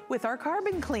lenses? With our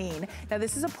carbon clean. Now,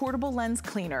 this is a portable lens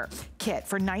cleaner kit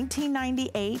for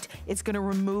 $19.98. It's going to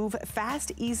remove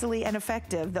fast, easily, and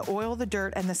effective the oil, the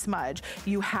dirt, and the smudge.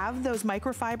 You have those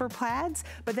microfiber pads,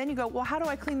 but then you go, well, how do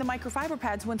I clean the microfiber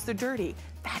pads once they're dirty?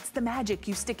 That's the magic.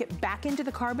 You stick it back into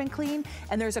the carbon clean,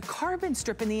 and there's a carbon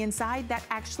strip in the inside that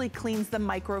actually cleans the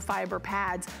microfiber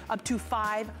pads up to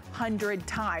 500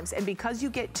 times. And because you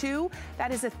get 2,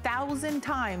 that is 1,000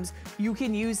 times you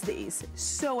can use these.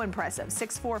 So impressive.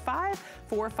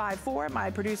 645-454. My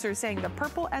producer is saying the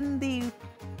purple and the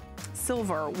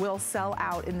Silver will sell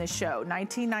out in this show.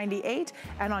 $19.98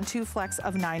 and on 2 flex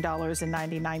of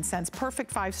 $9.99.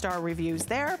 Perfect 5-star reviews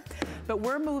there. But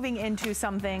we're moving into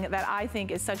something that I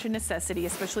think is such a necessity,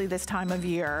 especially this time of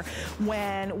year.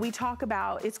 When we talk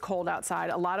about it's cold outside,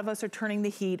 a lot of us are turning the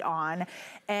heat on.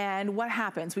 And what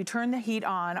happens? We turn the heat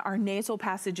on, our nasal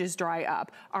passages dry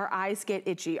up, our eyes get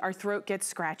itchy, our throat gets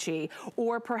scratchy,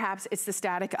 or perhaps it's the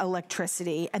static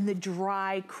electricity and the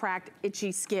dry, cracked,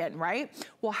 itchy skin, right?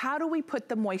 Well, how do we put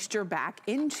the moisture back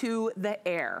into the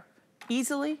air?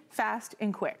 Easily, fast,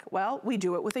 and quick. Well, we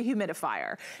do it with a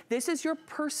humidifier. This is your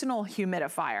personal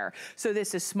humidifier. So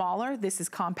this is smaller, this is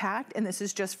compact, and this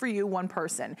is just for you, one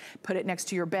person. Put it next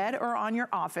to your bed or on your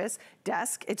office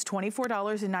desk. It's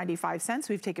 $24.95.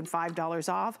 We've taken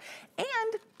 $5 off.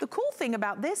 And the cool thing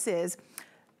about this is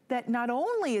that not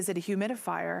only is it a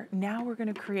humidifier, now we're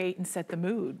gonna create and set the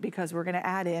mood because we're gonna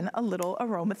add in a little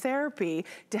aromatherapy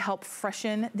to help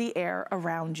freshen the air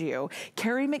around you.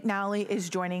 Kerry McNally is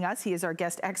joining us. He is our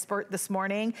guest expert this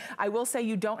morning. I will say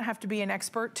you don't have to be an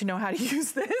expert to know how to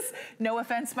use this. No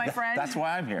offense, my friend. That's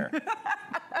why I'm here.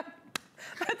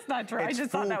 That's not true. It's I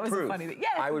just thought that was a funny thing.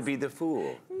 Yes. I would be the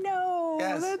fool. No,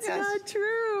 that's not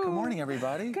true. Good morning,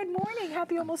 everybody. Good morning.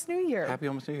 Happy almost New Year. Happy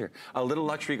almost New Year. A little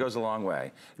luxury goes a long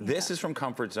way. This is from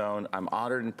Comfort Zone. I'm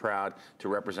honored and proud to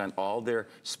represent all their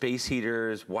space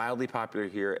heaters, wildly popular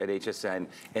here at HSN.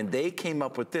 And they came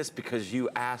up with this because you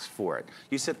asked for it.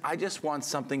 You said, I just want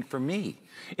something for me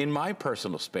in my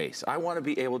personal space. I want to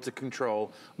be able to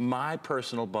control my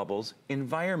personal bubble's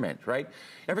environment, right?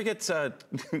 Ever had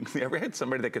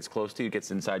somebody that gets close to you, gets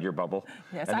inside your bubble?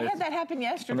 Yes, I had that happen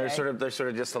yesterday. And they're sort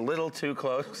of just a little too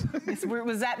close.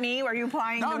 Was that me? Were you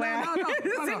applying the way no.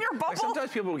 It's in your bubble? Like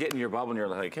sometimes people will get in your bubble and you're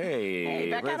like, hey,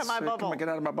 back out of my bubble. Get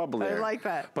out of my bubble there. I like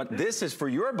that. But this is for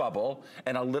your bubble,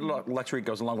 and a little luxury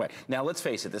goes a long way. Now, let's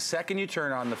face it, the second you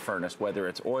turn on the furnace, whether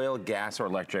it's oil, gas, or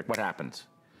electric, what happens?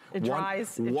 It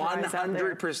dries.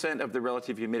 100% of the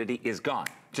relative humidity is gone,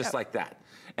 just like that.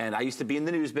 And I used to be in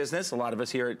the news business. A lot of us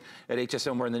here at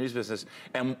HSN were in the news business.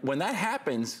 And when that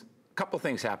happens, a couple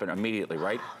things happen immediately,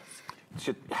 right?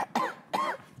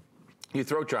 Your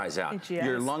throat dries out,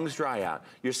 your lungs dry out,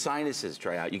 your sinuses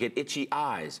dry out, you get itchy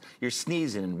eyes, you're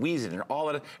sneezing and wheezing and all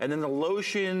of it, and then the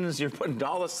lotions, you're putting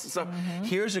all this stuff.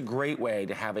 Here's a great way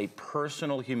to have a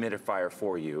personal humidifier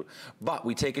for you, but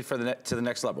we take it to the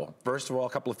next level. First of all, a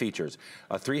couple of features.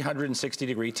 A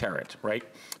 360-degree turret, right?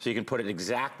 So you can put it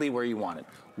exactly where you want it.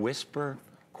 Whisper,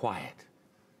 quiet.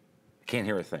 Can't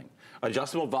hear a thing.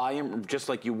 Adjustable volume, just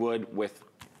like you would with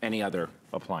any other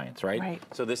appliance, right?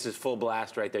 So this is full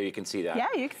blast right there. You can see that. Yeah,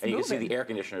 you can see and you can see the air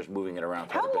conditioners moving it around.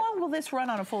 How long will this run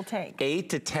on a full tank? 8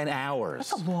 to 10 hours.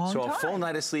 That's a long time. So a full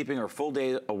night of sleeping or a full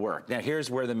day of work. Now here's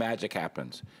where the magic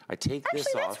happens. I take this off.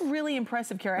 Actually, that's really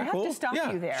impressive, Carrie. I have to stop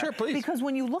you there. Sure, please. Because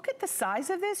when you look at the size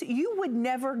of this, you would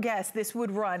never guess this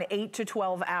would run 8 to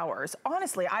 12 hours.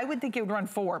 Honestly, I would think it would run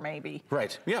 4 maybe.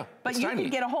 Right, yeah. But you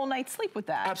could get a whole night's sleep with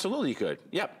that. Absolutely you could,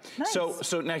 yep. Nice.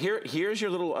 So now here's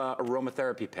your little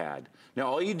aromatherapy pad. Now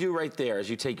all you do right there is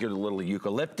you take your little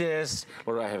eucalyptus,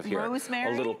 what do I have here?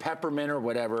 Rosemary. A little peppermint or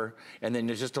whatever, and then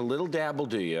there's just a little dab will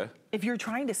do you. If you're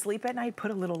trying to sleep at night,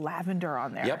 put a little lavender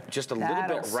on there. Yep, just a little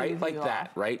bit, right like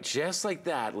that, right? Just like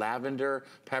that, lavender,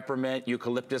 peppermint,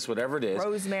 eucalyptus, whatever it is.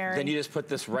 Rosemary. Then you just put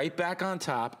this right back on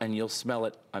top and you'll smell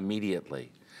it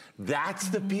immediately. That's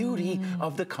the beauty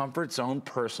of the Comfort Zone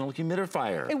personal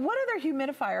humidifier. And what other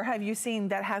humidifier have you seen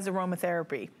that has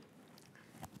aromatherapy?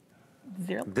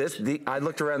 Zero. I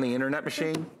looked around the internet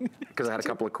machine because I had a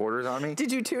couple of quarters on me. Did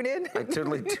you tune in? I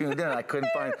totally tuned in. I couldn't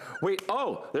find. Wait,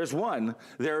 there's one.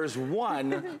 There's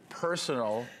one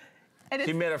personal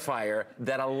humidifier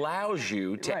that allows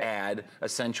you to add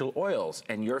essential oils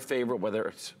and your favorite, whether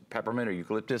it's peppermint or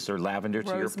eucalyptus or lavender,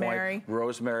 to your point,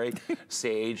 rosemary,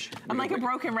 sage. I'm like a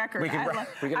broken record. We can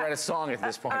write a song at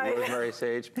this point. Rosemary,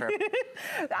 sage.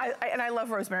 And I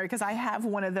love rosemary because I have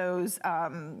one of those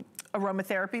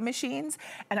aromatherapy machines,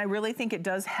 and I really think it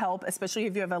does help, especially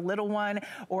if you have a little one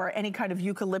or any kind of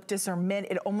eucalyptus or mint.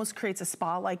 It almost creates a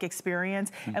spa-like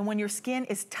experience. And when your skin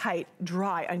is tight,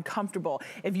 dry, uncomfortable,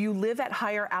 if you live at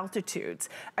higher altitudes,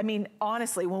 I mean,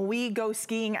 honestly, when we go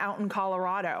skiing out in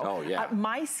Colorado,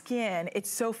 my skin, it's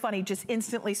so funny, just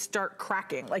instantly start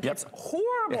cracking. Like it's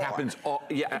horrible. It happens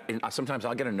and sometimes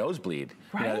I'll get a nosebleed.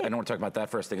 Right. You know, I don't want to talk about that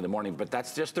first thing in the morning, but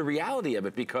that's just the reality of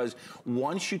it, because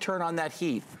once you turn on that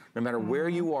heat, no no matter where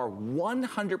you are,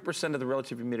 100% of the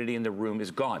relative humidity in the room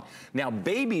is gone. Now,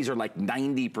 babies are like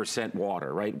 90%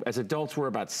 water, right? As adults, we're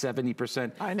about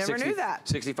 70%. I never knew that.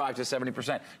 65 to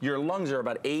 70%. Your lungs are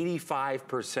about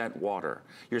 85% water.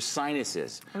 Your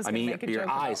sinuses, I mean, your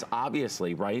eyes,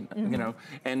 obviously, right? You know,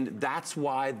 and that's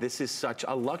why this is such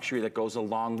a luxury that goes a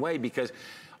long way, because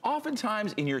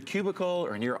oftentimes in your cubicle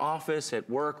or in your office, at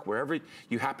work, wherever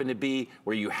you happen to be,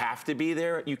 where you have to be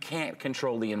there, you can't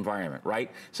control the environment, right?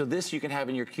 So this you can have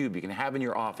in your cube, you can have in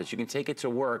your office, you can take it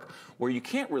to work where you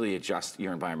can't really adjust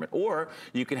your environment, or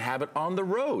you can have it on the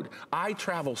road. I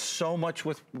travel so much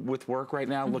with work right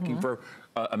now looking for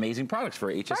amazing products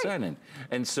for HSN,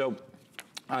 and so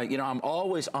you know, I'm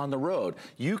always on the road.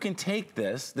 You can take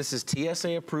this. This is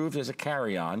TSA approved as a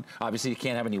carry-on. Obviously, you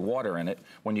can't have any water in it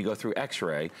when you go through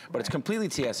X-ray, but it's completely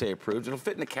TSA approved. It'll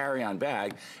fit in a carry-on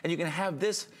bag, and you can have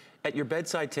this at your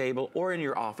bedside table or in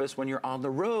your office when you're on the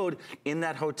road in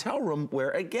that hotel room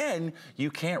where, again, you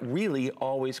can't really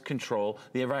always control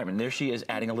the environment. There she is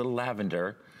adding a little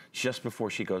lavender just before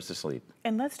she goes to sleep.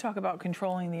 And let's talk about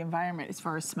controlling the environment as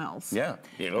far as smells. Yeah.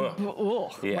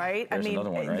 Right? I mean,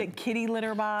 one, right? The kitty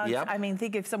litter box. I mean,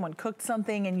 think if someone cooked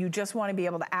something and you just want to be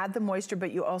able to add the moisture,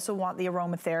 but you also want the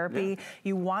aromatherapy.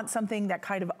 You want something that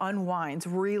kind of unwinds,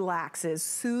 relaxes,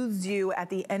 soothes you at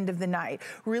the end of the night,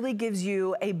 really gives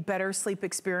you a better sleep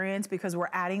experience because we're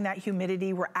adding that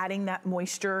humidity, we're adding that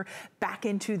moisture back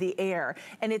into the air.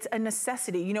 And it's a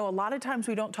necessity. You know, a lot of times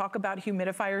we don't talk about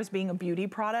humidifiers being a beauty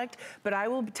product, but I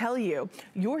will tell you,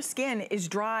 your skin is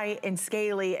dry and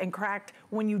scaly and cracked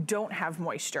when you don't have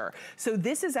moisture. So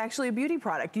this is actually a beauty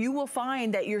product. You will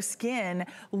find that your skin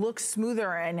looks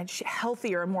smoother and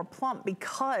healthier and more plump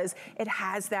because it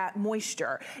has that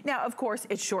moisture. Now, of course,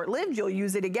 it's short-lived. You'll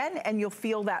use it again and you'll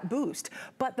feel that boost.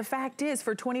 But the fact is,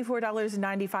 for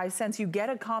 $24.95, you get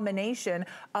a combination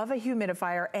of a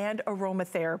humidifier and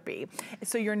aromatherapy.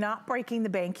 So you're not breaking the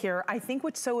bank here. I think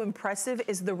what's so impressive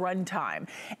is the run time.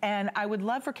 And I would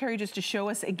love for Carrie just to show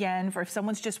us again, for if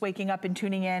someone's just waking up and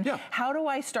tuning in, how do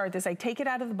I start this? I take it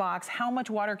out of the box. How much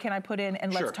water can I put in?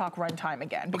 And let's talk runtime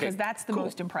again, because that's the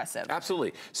most impressive.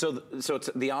 Absolutely. So it's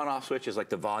the on-off switch is like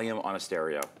the volume on a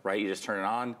stereo, right? You just turn it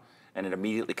on and it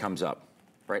immediately comes up.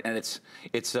 Right, and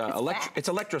it's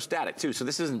electrostatic too. So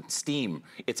this isn't steam;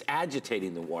 it's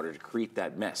agitating the water to create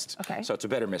that mist. Okay. So it's a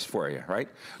better mist for you, right?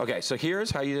 Okay. So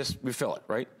here's how you just refill it,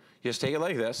 right? You just take it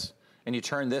like this, and you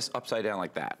turn this upside down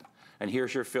like that. And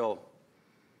here's your fill.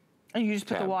 And you just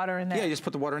put the water in there. Yeah, you just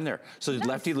put the water in there. So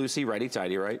lefty loosey, righty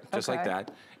tighty, right? Just like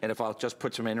that. And if I'll just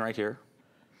put some in right here,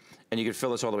 and you can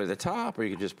fill this all the way to the top, or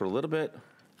you can just put a little bit.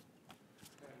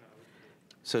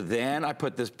 So then I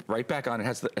put this right back on. It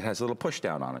has a little push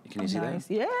down on it. Can you see that?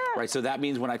 Yeah. Right, so that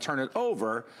means when I turn it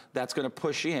over, that's gonna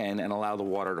push in and allow the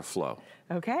water to flow.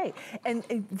 Okay, and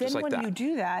then like when you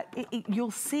do that,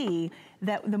 you'll see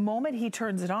that the moment he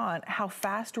turns it on, how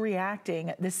fast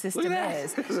reacting the system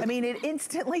is. I mean, it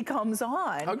instantly comes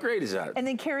on. How great is that? And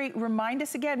then Carrie, remind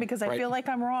us again, because I feel like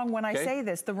I'm wrong when I say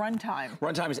this, the runtime.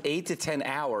 Runtime is 8 to 10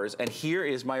 hours, and here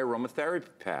is my aromatherapy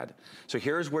pad. So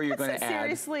here's where you're gonna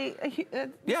add. Seriously,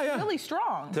 really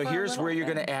strong. So here's where you're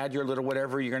gonna add your little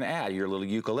whatever you're gonna add, your little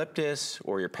eucalyptus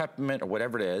or your peppermint or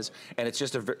whatever it is, and it's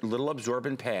just a little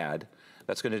absorbent pad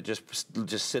that's going to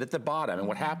just sit at the bottom. And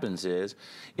what happens is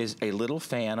a little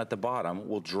fan at the bottom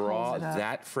will draw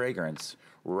that fragrance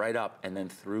right up and then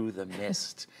through the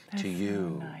mist to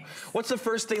you. So nice. What's the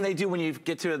first thing they do when you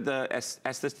get to the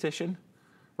esthetician,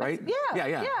 right?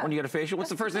 Yeah. When you get a facial, what's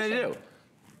the first thing they do?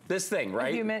 This thing,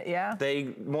 right? They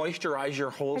moisturize your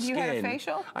whole skin. Have you had a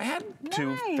facial? I had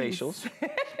 2 facials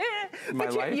in my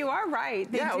life. You are right.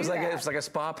 It was like a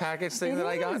spa package thing that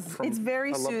I got. It's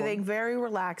very soothing, very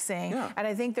relaxing. And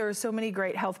I think there are so many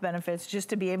great health benefits just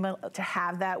to be able to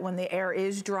have that when the air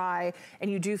is dry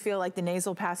and you do feel like the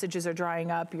nasal passages are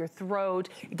drying up, your throat,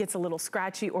 it gets a little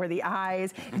scratchy, or the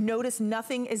eyes. Notice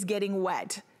nothing is getting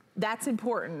wet. That's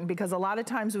important, because a lot of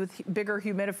times with bigger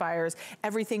humidifiers,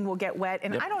 everything will get wet.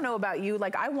 And I don't know about you,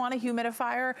 like I want a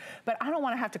humidifier, but I don't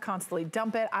want to have to constantly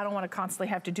dump it. I don't want to constantly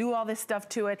have to do all this stuff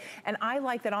to it. And I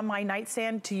like that on my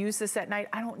nightstand to use this at night,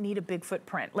 I don't need a big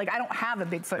footprint. Like I don't have a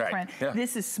big footprint.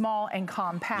 This is small and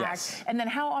compact. And then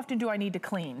how often do I need to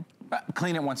clean?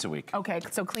 Clean it once a week. Okay,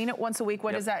 so clean it once a week.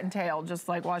 What does that entail? Just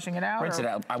like washing it out? Rinse it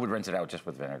out. I would rinse it out just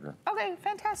with vinegar. Okay,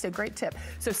 fantastic. Great tip.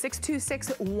 So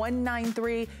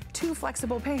 626-193, 2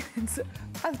 flexible payments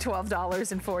of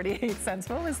 $12.48.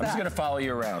 What was that? I'm just going to follow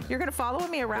you around. You're going to follow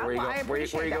me around? Where I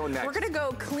appreciate where you going next? We're going to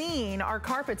go clean our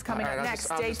carpets coming up next.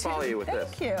 I'll just follow you with this.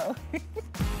 Thank you.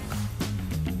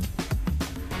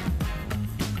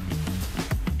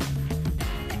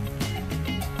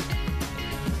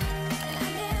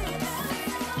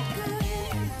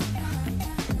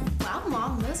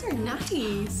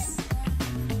 nice.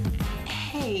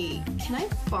 Hey, can I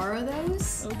borrow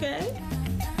those? Okay.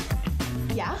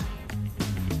 Yeah?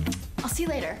 I'll see you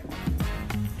later.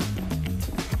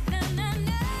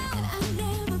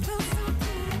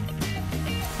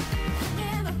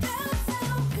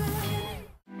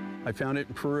 I found it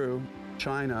in Peru,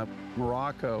 China,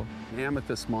 Morocco, an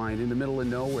amethyst mine in the middle of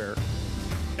nowhere.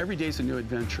 Every day's a new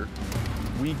adventure.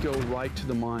 We go right to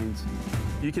the mines.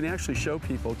 You can actually show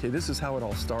people, okay, this is how it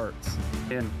all starts.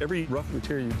 And every rough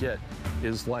material you get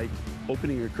is like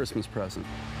opening a Christmas present.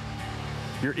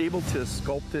 You're able to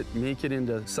sculpt it, make it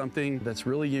into something that's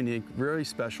really unique, very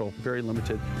special, very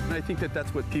limited. And I think that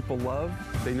that's what people love.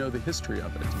 They know the history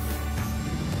of it.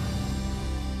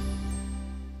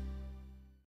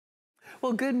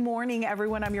 Well, good morning,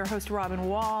 everyone. I'm your host, Robin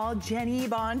Wall. Jenny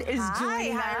Bond is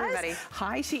joining us. Hi, everybody.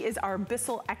 Hi, she is our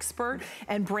Bissell expert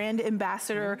and brand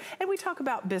ambassador. And we talk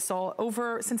about Bissell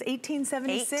since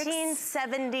 1876.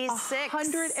 1876.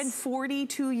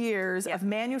 142 years of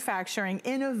manufacturing,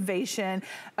 innovation,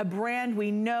 a brand we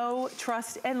know,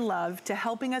 trust, and love to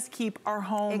helping us keep our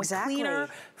home cleaner,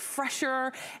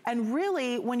 fresher. And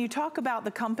really, when you talk about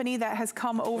the company that has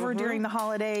come over during the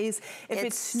holidays, if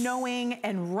it's snowing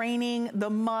and raining, the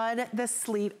mud, the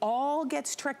sleet, all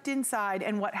gets trekked inside,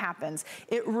 and what happens?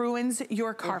 It ruins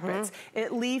your carpets.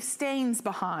 It leaves stains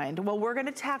behind. Well, we're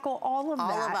gonna tackle all of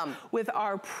that with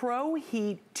our Pro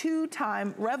Heat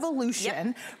 2-time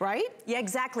revolution, right? Yeah,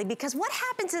 exactly, because what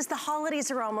happens is the holidays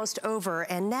are almost over,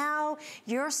 and now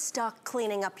you're stuck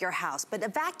cleaning up your house, but a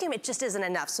vacuum, it just isn't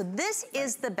enough. So this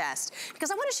is the best,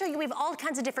 because I wanna show you, we have all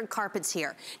kinds of different carpets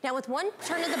here. Now, with one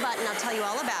turn of the button, I'll tell you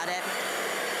all about it,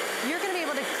 you're gonna be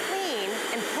able to clean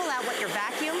and pull out what your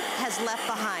vacuum has left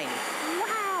behind.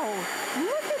 Wow,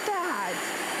 look at that.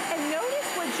 And notice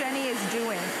what Jenny is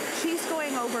doing. She's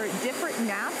going over different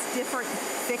naps, different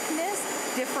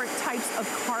thickness, different types of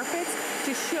carpets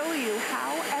to show you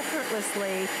how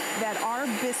effortlessly that our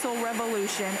Bissell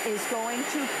revolution is going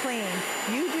to clean.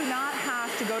 You do not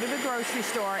have to go to the grocery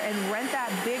store and rent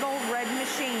that big old red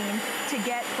machine to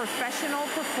get professional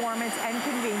performance and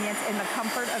convenience in the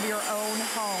comfort of your own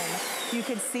home. You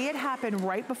can see it happen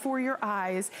right before your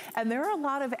eyes, and there are a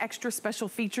lot of extra special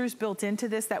features built into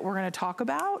this that we're gonna talk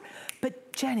about.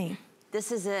 But Jenny,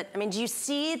 this is it. I mean, do you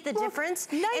see the difference?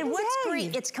 Night and and what's day.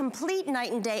 great, it's complete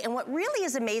night and day. And what really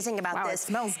is amazing about this. It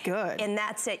smells good. And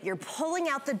that's it. You're pulling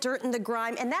out the dirt and the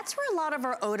grime, and that's where a lot of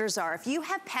our odors are. If you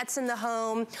have pets in the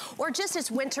home, or just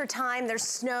it's winter time, there's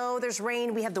snow, there's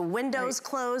rain, we have the windows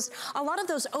closed, a lot of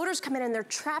those odors come in and they're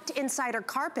trapped inside our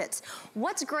carpets.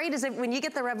 What's great is that when you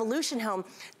get the Revolution home,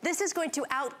 this is going to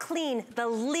out-clean the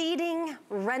leading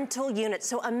rental unit.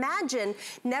 So imagine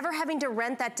never having to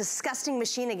rent that disgusting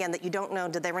machine again that you don't know,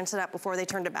 did they rinse it out before they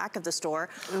turned it back at the store?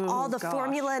 Ooh, all the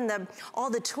formula and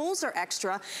all the tools are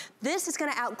extra. This is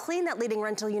gonna out-clean that leading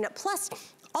rental unit. Plus,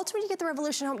 ultimately, you get the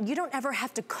Revolution home, you don't ever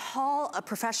have to call a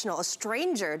professional, a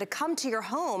stranger, to come to your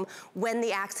home when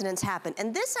the accidents happen.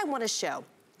 And this I wanna show,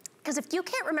 because if you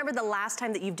can't remember the last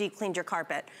time that you've deep cleaned your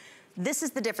carpet, this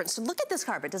is the difference. So look at this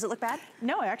carpet. Does it look bad?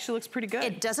 No, it actually looks pretty good.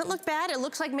 It doesn't look bad. It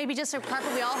looks like maybe just a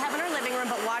carpet we all have in our living room,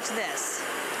 but watch this.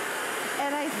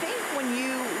 And I think when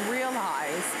you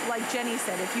realize, like Jenny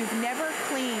said, if you've never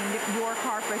cleaned your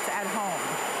carpets at home,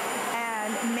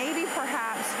 and maybe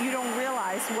perhaps you don't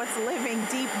realize what's living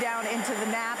deep down into the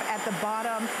nap at the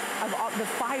bottom of all the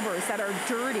fibers that are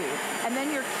dirty, and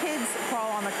then your kids crawl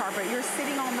on the carpet, you're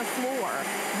sitting on the floor.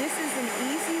 This is an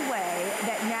easy way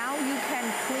that now you can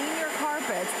clean your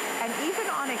carpets, and even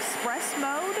on express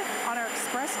mode, on our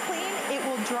express clean, it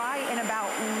will dry in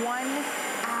about 1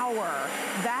 hour.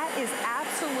 That is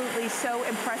absolutely so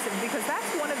impressive, because that's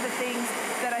one of the things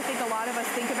that I think a lot of us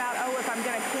think about. Oh, if I'm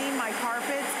gonna clean my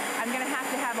carpets, I'm gonna have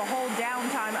to have a whole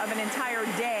downtime of an entire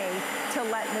day to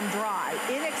let them dry.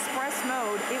 In express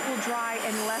mode, it will dry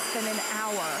in less than an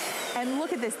hour. And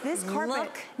look at this, this carpet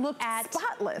looks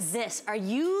spotless. This, are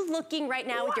you looking right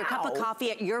now with your cup of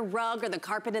coffee at your rug or the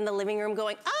carpet in the living room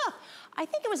going, oh, I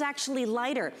think it was actually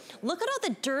lighter. Look at all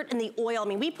the dirt and the oil. I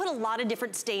mean, we put a lot of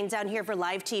different stains down here for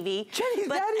live TV. Jenny,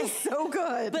 that is so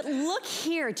good. But look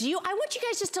here, I want you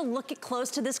guys just to look at close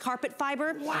to this carpet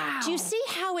fiber. Wow. Do you see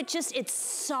how it's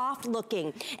soft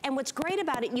looking? And what's great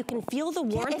about it, you can feel the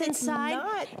warmth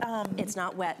inside. It's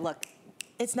not wet, look.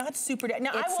 it's not super,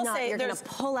 now I will say you're gonna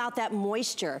pull out that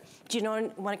moisture. Do you know,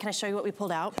 can I show you what we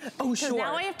pulled out? Oh, sure.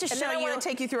 Now I have to show you. I want to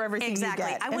take you through everything exactly.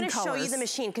 you get. I want to show you the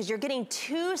machine because you're getting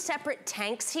 2 separate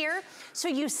tanks here. So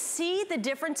you see the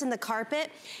difference in the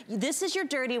carpet. This is your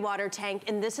dirty water tank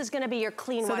and this is gonna be your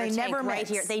clean water tank right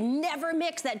here. They never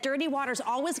mix. That dirty water's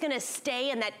always gonna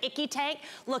stay in that icky tank.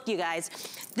 Look, you guys,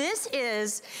 this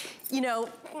is, you know,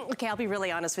 okay, I'll be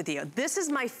really honest with you. This is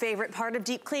my favorite part of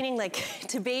deep cleaning, like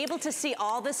to be able to see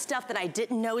all this stuff that I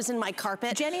didn't know is in my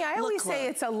carpet. Jenny, I always say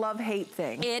it's a love-hate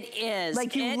thing. It is.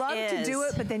 Like you love to do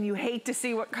it, but then you hate to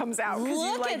see what comes out because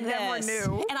you like never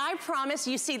knew. And I promise,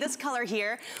 you see this color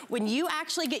here, when you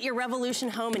actually get your Revolution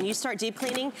home and you start deep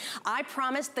cleaning, I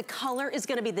promise the color is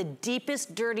gonna be the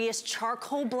deepest, dirtiest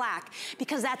charcoal black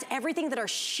because that's everything that our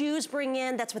shoes bring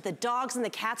in, that's what the dogs and the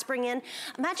cats bring in.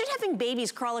 Imagine having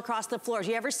babies crawl across the floors.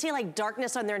 You ever see like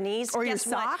darkness on their knees? Or your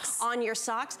socks? On your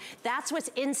socks. That's what's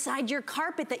inside your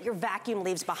carpet that your vacuum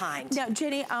leaves behind. Now,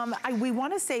 Jenny, we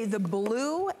want to say the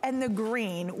blue and the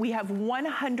green, we have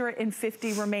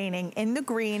 150 remaining in the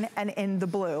green and in the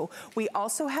blue. We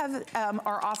also have,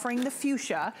 are offering the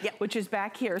fuchsia, which is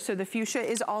back here. So the fuchsia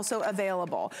is also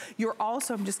available. You're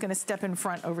also, I'm just going to step in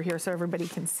front over here so everybody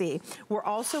can see. We're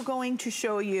also going to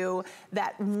show you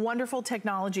that wonderful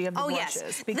technology of the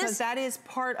brushes because that is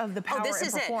part of the power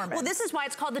and performance. Well, this is why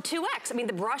it's called the 2X. I mean,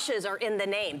 the brushes are in the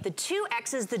name. The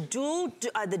 2X is the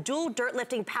dual dirt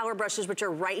lifting power brushes, which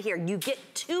are right here. You get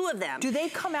 2 of them. Do they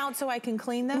come out so I can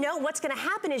clean them? No, what's gonna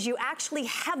happen is you actually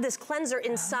have this cleanser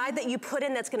inside that you put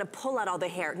in that's gonna pull out all the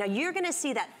hair. Now you're gonna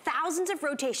see that thousands of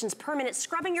rotations per minute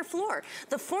scrubbing your floor.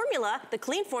 The formula, the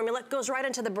clean formula, goes right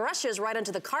into the brushes, right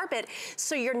onto the carpet,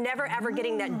 so you're never ever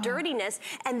getting that dirtiness.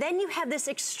 And then you have this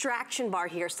extraction bar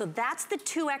here. So that's the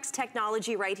 2X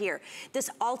technology right here. This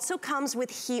also comes with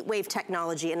heat wave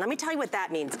technology. And let me tell you what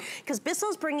that means. Because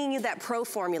Bissell's bringing you that Pro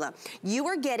formula. You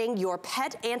are getting your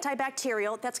pet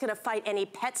antibacterial that's gonna fight any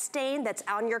pet stain that's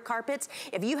on your carpets.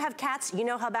 If you have cats, you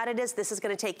know how bad it is. This is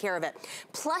gonna take care of it.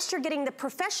 Plus you're getting the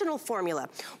professional formula.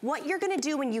 What you're gonna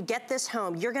do when you get this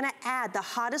home, you're gonna add the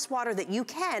hottest water that you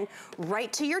can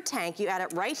right to your tank. You add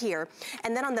it right here.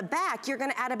 And then on the back, you're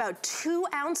gonna add about 2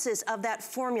 ounces of that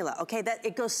formula, okay? That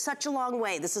it goes such a long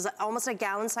way. This is almost a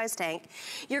gallon-sized tank.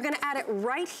 You're gonna add it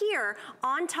right here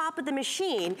on top of the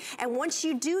machine. And once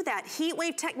you do that, heat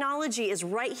wave technology is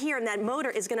right here and that motor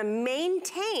is gonna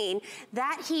maintain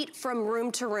that heat from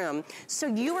room to room. So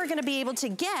you are gonna be able to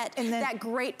get that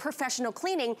great professional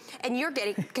cleaning and you're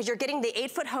getting, because you're getting the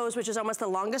 8-foot hose, which is almost the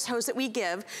longest hose that we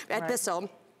give at Bissell.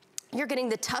 You're getting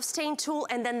the tough stain tool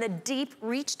and then the deep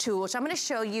reach tool, which I'm gonna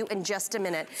show you in just a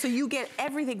minute. So you get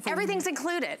everything. Everything's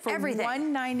included, for everything.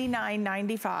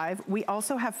 $199.95. We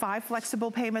also have 5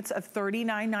 flexible payments of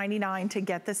 $39.99 to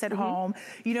get this at home.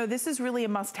 You know, this is really a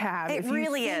must-have. It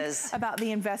really is. About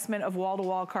the investment of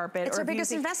wall-to-wall carpet. It's our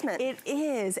biggest investment. It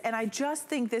is, and I just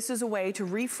think this is a way to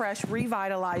refresh,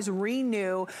 revitalize,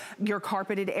 renew your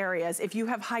carpeted areas. If you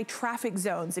have high traffic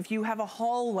zones, if you have a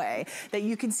hallway, that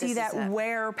you can see that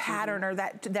wear pattern or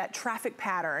that traffic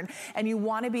pattern, and you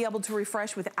want to be able to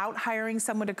refresh without hiring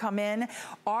someone to come in,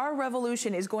 our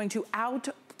Revolution is going to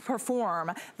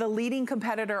outperform the leading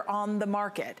competitor on the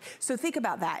market. So think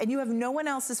about that. And you have no one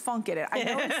else's funk in it. I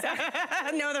know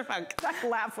it's no other funk. That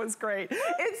laugh was great.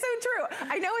 It's so true.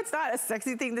 I know it's not a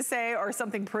sexy thing to say or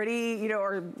something pretty, you know,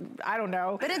 or I don't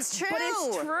know. But it's true. But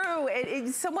it's true.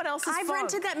 It's someone else's I've funk.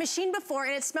 rented that machine before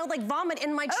and it smelled like vomit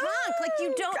in my trunk. Like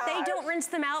you don't, they don't rinse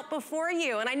them out before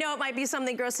you. And I know it might be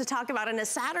something gross to talk about on a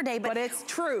Saturday, but it's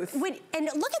truth. And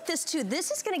look at this too.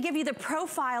 This is gonna give you the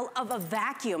profile of a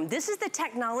vacuum. This is the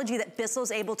technology that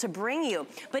Bissell's able to bring you.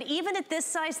 But even at this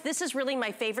size, this is really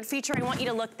my favorite feature. I want you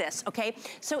to look this, okay?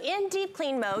 So in deep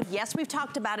clean mode, yes, we've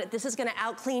talked about it. This is gonna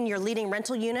out clean your leading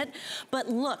rental unit. But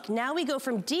look, now we go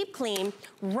from deep clean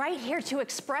right here to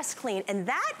express clean. And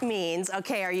that means,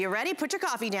 okay, are you ready? Put your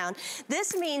coffee down.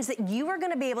 This means that you are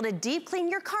gonna be able to deep clean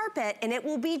your carpet and it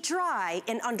will be dry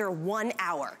in under 1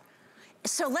 hour.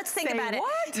 So let's think about it.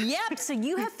 Yep, so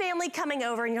you have family coming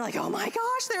over and you're like, oh my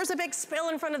gosh, there's a big spill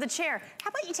in front of the chair. How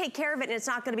about you take care of it and it's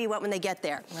not gonna be wet when they get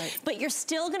there. Right. But you're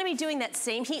still gonna be doing that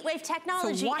same heat wave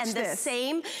technology and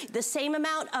the same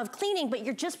amount of cleaning, but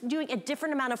you're just doing a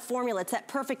different amount of formula. It's that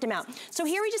perfect amount. So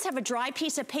here we just have a dry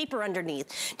piece of paper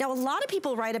underneath. Now a lot of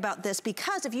people write about this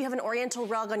because if you have an oriental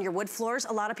rug on your wood floors,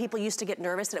 a lot of people used to get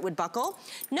nervous that it would buckle.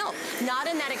 No, not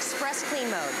in that express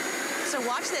clean mode. So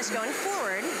watch this going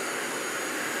forward.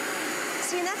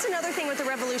 See, and that's another thing with the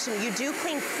Revolution. You do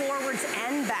clean forwards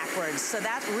and backwards, so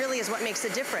that really is what makes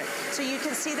it different. So you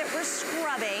can see that we're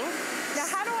scrubbing. Now,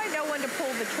 how do I know when to pull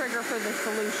the trigger for the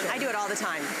solution? I do it all the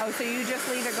time. Oh, so you just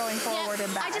leave it going forward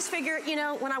and back? I just figure, you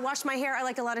know, when I wash my hair, I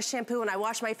like a lot of shampoo. When I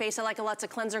wash my face, I like a lots of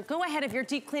cleanser. Go ahead, if you're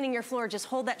deep cleaning your floor, just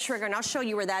hold that trigger, and I'll show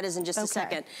you where that is in just a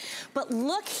second. But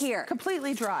look here.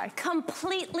 Completely dry.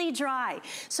 Completely dry.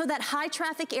 So that high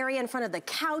traffic area in front of the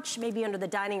couch, maybe under the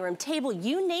dining room table,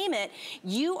 you name it,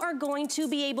 you are going to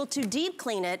be able to deep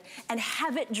clean it and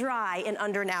have it dry in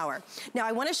under an hour. Now,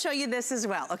 I want to show you this as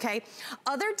well, okay?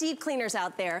 Other deep cleaners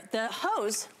out there, the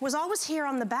hose was always here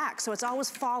on the back, so it's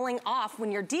always falling off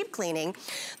when you're deep cleaning.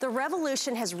 The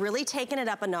Revolution has really taken it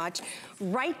up a notch.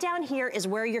 Right down here is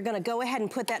where you're going to go ahead and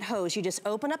put that hose. You just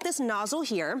open up this nozzle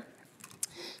here.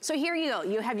 So here you go,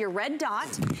 you have your red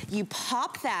dot, you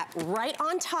pop that right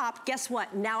on top. Guess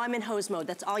what? Now I'm in hose mode.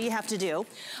 That's all you have to do.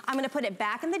 I'm gonna put it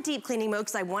back in the deep cleaning mode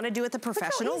because I want to do it the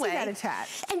professional way. That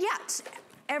attached. And yet,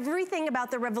 everything about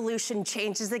the Revolution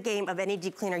changes the game of any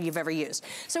deep cleaner you've ever used.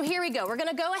 So here we go. We're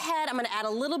gonna go ahead, I'm gonna add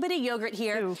a little bit of yogurt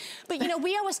here. Ooh. But you know,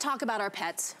 we always talk about our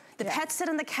pets. The pets sit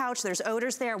on the couch, there's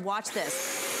odors there. Watch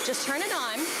this. Just turn it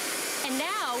on, and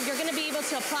now you're gonna be able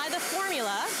to apply the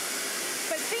formula.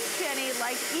 But think, Jenny,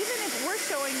 like even if we're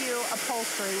showing you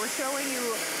upholstery, we're showing you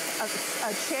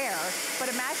a chair,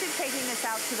 but imagine taking this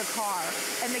out to the car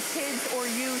and the kids or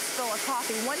you spill a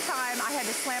coffee. One time I had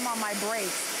to slam on my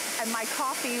brakes and my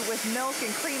coffee with milk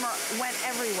and creamer went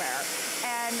everywhere.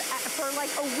 And for like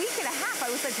a week and a half,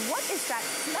 I was like, what is that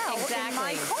smell in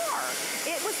my car?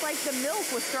 It was like the milk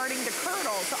was starting to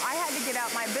curdle. So I had to get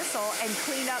out my Bissell and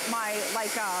clean up my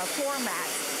floor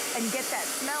mats and get that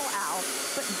smell out.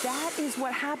 But that is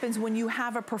what happens when you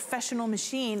have a professional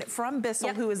machine from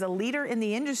Bissell, who is a leader in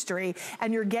the industry,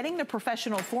 and you're getting the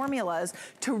professional formulas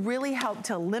to really help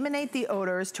to eliminate the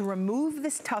odors, to remove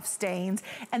this tough stains.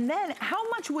 And then how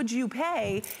much would you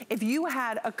pay if you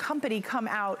had a company come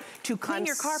out to clean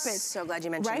your carpets? So glad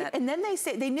you mentioned that. And then they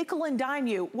say, they nickel and dime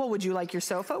you. Well, would you like your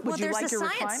sofa? Would you like your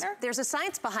recliner? There's a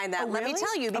science behind that. Let me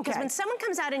tell you, because when someone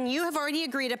comes out and you have already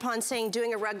agreed upon saying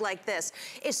doing a rug like this,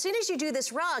 as soon as you do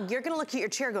this rug, you're gonna look at your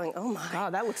chair going, oh my.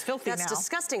 God, that looks filthy now. That's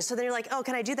disgusting. So then you're like, oh,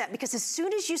 can I do that? Because as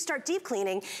soon as you start deep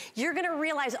cleaning, you're gonna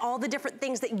realize all the different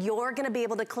things that you're gonna be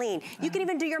able to clean. You can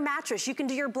even do your mattress, you can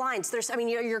do your blinds,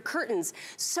 your curtains,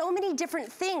 so many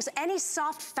different things. Any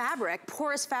soft fabric,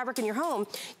 porous fabric in your home,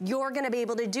 you're gonna be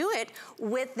able to do it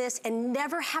with this and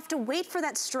never have to wait for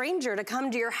that stranger to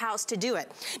come to your house to do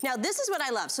it. Now, this is what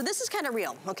I love. So this is kind of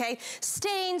real, okay?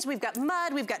 Stains, we've got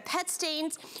mud, we've got pet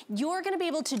stains. You're gonna be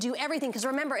able to do everything, because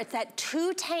remember, it's that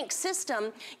 2-tank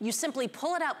system. You simply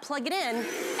pull it out, plug it in,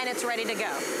 and it's ready to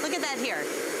go. Look at that here.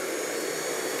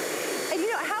 And you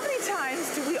know, how many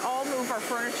times do we all move our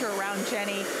furniture around,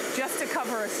 Jenny, just to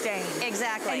cover a stain?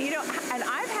 Exactly. And you know, and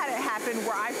I've had it happen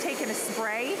where I've taken a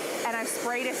spray and I've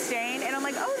sprayed a stain and I'm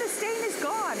like, oh, the stain is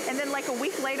gone. And then like a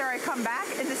week later I come back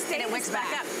and the stain is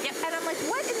back up. Yep. And I'm like,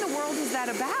 what in the world is that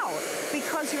about?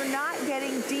 Because you're not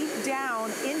getting deep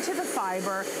down into the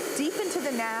fiber, deep into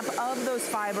the nap of those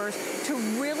fibers to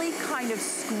really kind of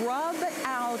scrub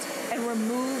out and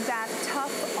remove that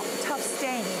tough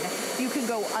stain. You can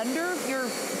go under your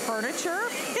furniture.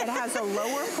 It has a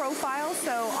lower profile,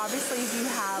 so obviously if you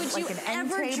have like an end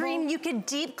table. Would you ever dream you could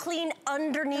deep clean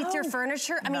underneath your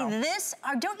furniture? I mean, this,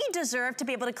 don't you deserve to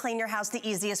be able to clean your house the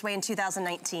easiest way in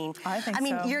 2019? I think so. I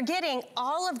mean, you're getting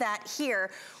all of that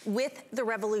here with the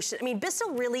Revolution. I mean,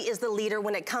 Bissell really is the leader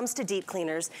when it comes to deep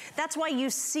cleaners. That's why you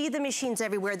see the machines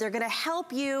everywhere. They're gonna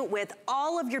help you with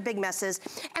all of your big messes.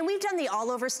 And we've done the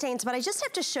all over stains, but I just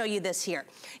have to show you this here,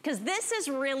 because this is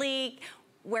really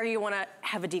where you wanna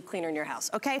have a deep cleaner in your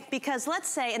house, okay? Because let's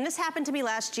say, and this happened to me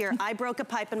last year, I broke a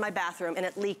pipe in my bathroom and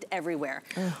it leaked everywhere.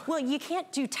 Well, you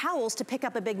can't do towels to pick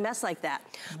up a big mess like that.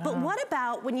 But what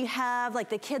about when you have, like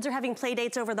the kids are having play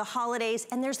dates over the holidays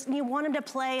and you want them to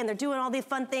play and they're doing all these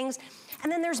fun things,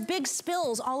 and then there's big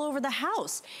spills all over the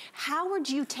house. How would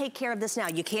you take care of this now?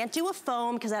 You can't do a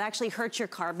foam because that actually hurts your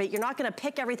carpet. You're not gonna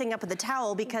pick everything up with a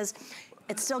towel because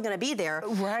it's still gonna be there.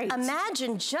 Right.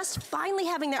 Imagine just finally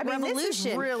having that Revolution. This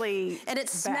is really and it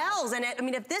smells, and I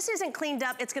mean, if this isn't cleaned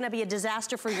up, it's gonna be a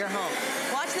disaster for your home.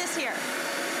 Watch this here.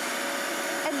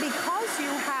 And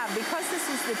because this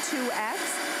is the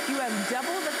 2X, you have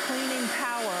double the cleaning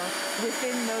power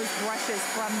within those brushes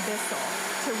from Bissell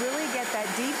to really get that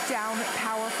deep down,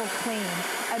 powerful clean.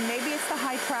 And maybe it's the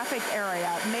high traffic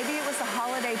area. Maybe it was the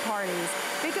holiday parties.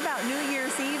 Think about New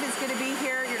Year's Eve is gonna be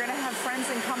here. You're gonna have friends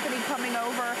and company coming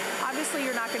over. Obviously, obviously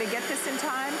you're not gonna get this in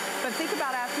time, but think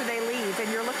about after they leave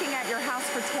and you're looking at your house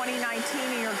for 2019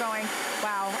 and you're going,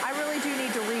 wow, I really do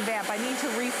need to revamp. I need to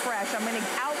refresh. I'm gonna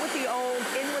out with the old,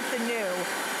 in with the new.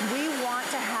 We want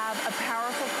to have a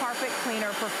powerful carpet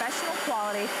cleaner, professional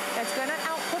quality, that's gonna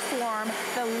outperform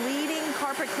the leading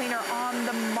carpet cleaner on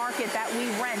the market that we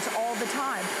rent all the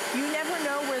time. You never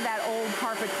know where that old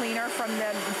carpet cleaner from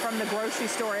the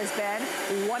grocery store has been,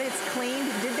 what it's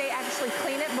cleaned. Did they actually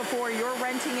clean it before you're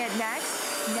renting it next?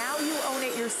 Now you own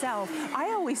it yourself.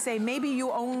 I always say maybe you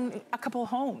own a couple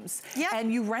homes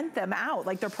and you rent them out,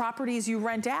 like they're properties you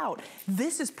rent out.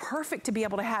 This is perfect to be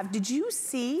able to have. Did you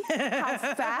see how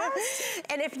fast?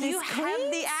 And if you have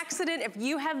the accident, if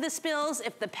you have the spills,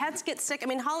 if the pets get sick, I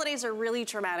mean, holidays are really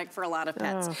traumatic for a lot of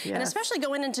pets. Oh, yes. And especially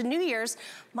going into New Year's,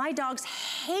 my dogs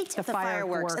hate the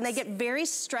fireworks and they get very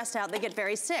stressed out, they get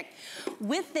very sick.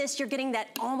 With this, you're getting that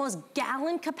almost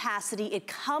gallon capacity. It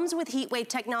comes with heat wave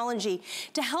technology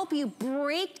to help you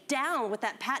break down with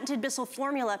that patented Bissell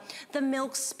formula, the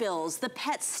milk spills, the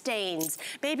pet stains.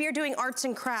 Maybe you're doing arts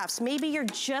and crafts. Maybe you're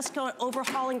just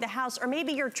overhauling the house, or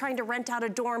maybe you're trying to rent out a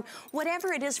dorm.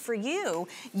 Whatever it is for you,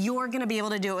 you're gonna be able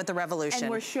to do it with the Revolution. And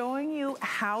we're showing you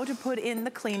how to put in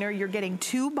the cleaner. You're getting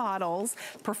 2 bottles,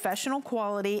 professional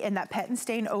quality, and that pet and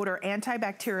stain odor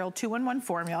antibacterial 2-in-1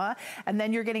 formula. And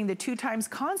then you're getting the 2 times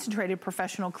concentrated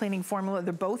professional cleaning formula.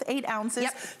 They're both 8 ounces.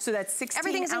 So that's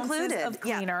 16 ounces included. Of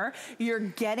cleaner. You're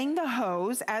getting the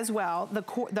hose as well.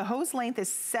 The hose length is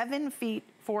 7 feet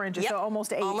 4 inches, so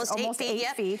almost 8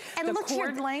 feet. And the look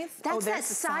cord here, length, that's that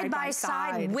side by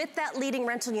side with that leading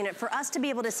rental unit. For us to be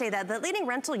able to say that, the leading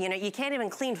rental unit, you can't even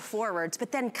clean forwards,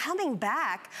 but then coming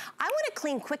back, I want to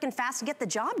clean quick and fast to get the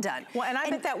job done. Well, and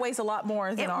I bet that weighs a lot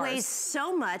more than ours. It weighs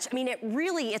so much. I mean,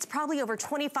 it's probably over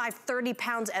 25, 30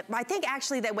 pounds. I think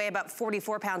actually they weigh about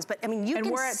 44 pounds, but I mean, you can see.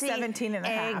 And we're at 17 and a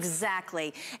half.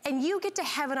 Exactly. And you get to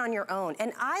have it on your own.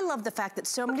 And I love the fact that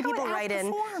so many people write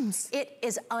in. It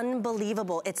is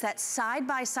unbelievable. It's that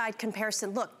side-by-side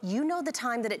comparison. Look, you know the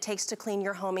time that it takes to clean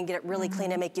your home and get it really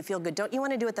clean and make you feel good. Don't you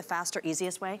want to do it the faster,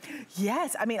 easiest way?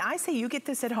 Yes. I mean, I say you get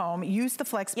this at home, use the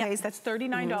FlexPay. That's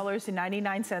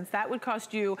 $39.99. That would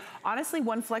cost you, honestly,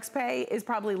 one FlexPay is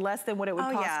probably less than what it would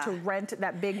cost to rent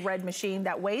that big red machine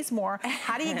that weighs more.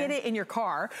 How do you get it in your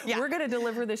car? We're going to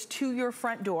deliver this to your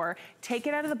front door. Take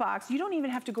it out of the box. You don't even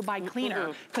have to go buy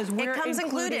cleaner because we're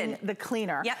including the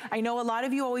cleaner. I know a lot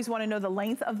of you always want to know the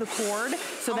length of the cord.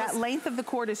 So that length of the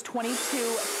cord is 22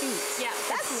 feet. Yeah,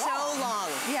 that's so long.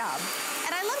 Yeah.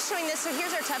 And I love showing this. So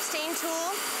here's our tough stain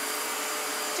tool.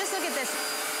 Just look at this.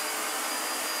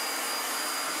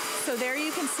 So there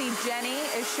you can see Jenny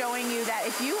is showing you that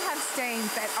if you have stains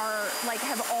that are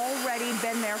have already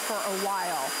been there for a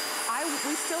while,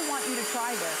 we still want you to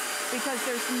try this because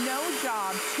there's no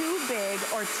job too big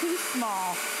or too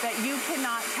small that you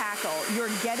cannot tackle. You're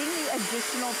getting the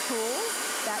additional tools,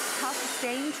 that tough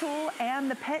stain tool and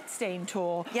the pet stain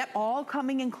tool, all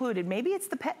coming included. Maybe it's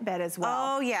the pet bed as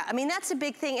well. Oh yeah, I mean that's a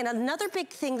big thing. And another big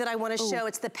thing that I want to show,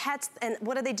 it's the pets, and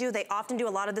what do? They often do a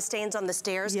lot of the stains on the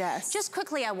stairs. Yes. Just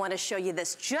quickly, I want to show you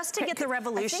this, just to get the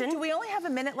Revolution. Do we only have a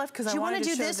minute left? Because I want to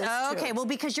do this. Okay, well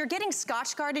because you're getting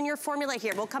Scotch Guard in your formula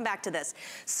here. We'll come back to this.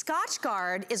 Scotch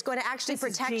Guard is going to actually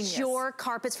protect your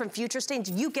carpets from future stains.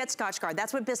 You get Scotch Guard.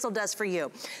 That's what Bissell does for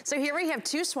you. So here we have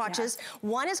 2 swatches.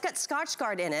 One has got Scotch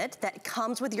Guard in it that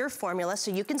comes with your formula,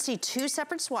 so you can see 2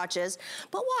 separate swatches.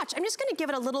 But watch, I'm just going to give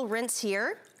it a little rinse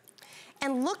here.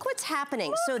 And look what's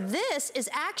happening. So this is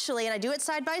actually, and I do it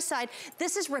side by side,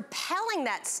 this is repelling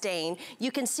that stain.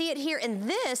 You can see it here, and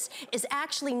this is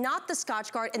actually not the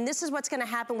Scotch Guard, and this is what's gonna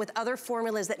happen with other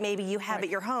formulas that maybe you have at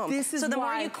your home. So the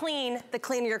more you clean, the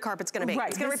cleaner your carpet's gonna be.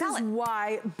 It's gonna repel it. This is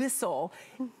why Bissell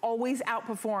always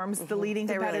outperforms the leading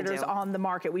competitors on the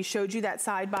market. We showed you that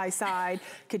side by side.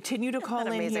 Continue to call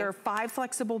in here. 5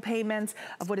 flexible payments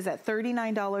of, what is that,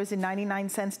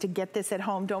 $39.99 to get this at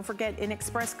home. Don't forget, in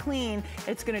Express Clean,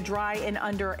 it's gonna dry in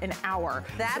under an hour.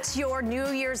 That's your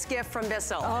New Year's gift from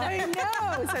Bissell. I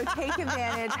know, so take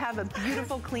advantage. Have a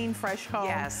beautiful, clean, fresh home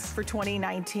for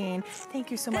 2019. Thank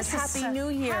you so much. Happy New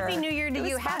Year. Happy New Year to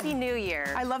you. Happy New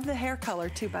Year. I love the hair color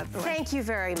too, by the way. Thank you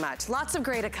very much. Lots of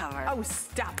gray to cover. Oh,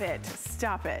 stop it.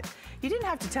 Stop it. You didn't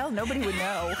have to tell, nobody would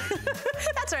know.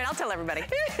 That's right, I'll tell everybody.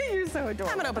 You're so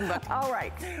adorable. I'm an open book. All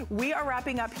right, we are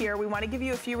wrapping up here. We want to give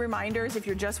you a few reminders if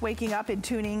you're just waking up and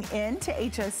tuning in to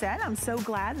HSN. I'm so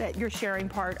glad that you're sharing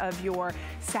part of your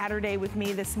Saturday with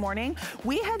me this morning.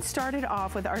 We had started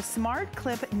off with our Smart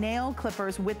Clip nail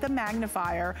clippers with the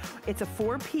magnifier. It's a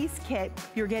 4-piece kit.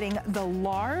 You're getting the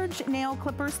large nail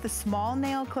clippers, the small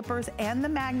nail clippers, and the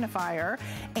magnifier,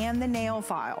 and the nail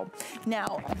file.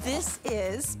 Now, this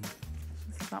is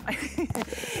not my,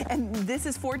 and this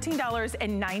is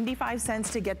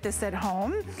 $14.95 to get this at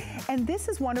home. And this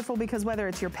is wonderful because whether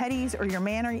it's your petties or your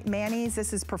manis,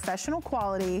 this is professional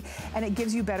quality and it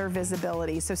gives you better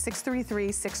visibility. So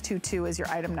 633622 is your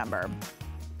item number.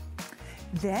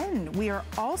 Then we are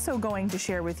also going to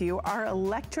share with you our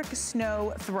electric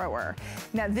snow thrower.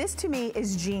 Now this to me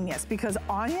is genius because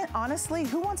honestly,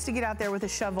 who wants to get out there with a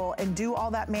shovel and do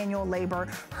all that manual labor,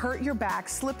 hurt your back,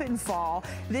 slip and fall?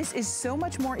 This is so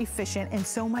much more efficient and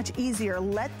so much easier.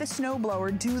 Let the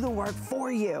snowblower do the work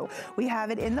for you. We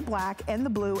have it in the black and the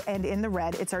blue and in the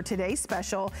red. It's our today's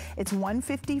special. It's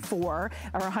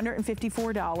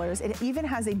 $154. It even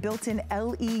has a built-in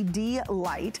LED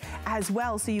light as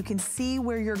well so you can see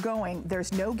where you're going.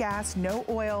 There's no gas, no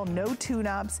oil, no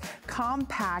tune-ups,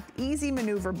 compact, easy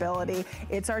maneuverability.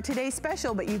 It's our today's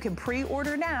special, but you can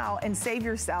pre-order now and save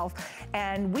yourself.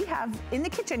 And we have In the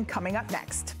Kitchen coming up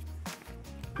next.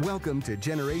 Welcome to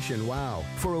Generation Wow.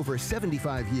 For over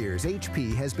 75 years,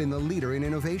 HP has been the leader in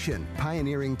innovation,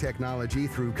 pioneering technology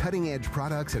through cutting-edge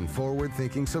products and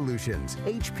forward-thinking solutions.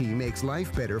 HP makes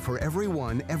life better for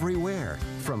everyone, everywhere.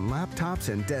 From laptops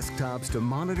and desktops to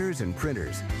monitors and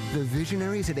printers, the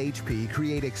visionaries at HP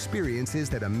create experiences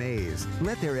that amaze.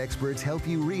 Let their experts help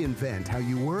you reinvent how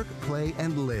you work, play,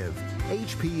 and live.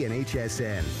 HP and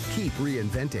HSN. Keep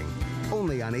reinventing.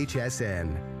 Only on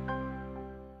HSN.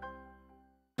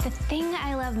 The thing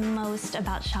I love most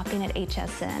about shopping at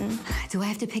HSN. Do I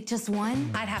have to pick just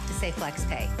one? I'd have to say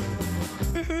FlexPay.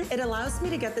 It allows me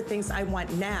to get the things I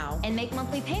want now and make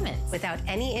monthly payments without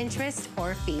any interest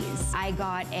or fees. I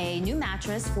got a new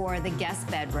mattress for the guest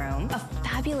bedroom, a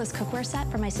fabulous cookware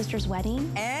set for my sister's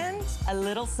wedding, and a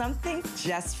little something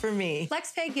just for me.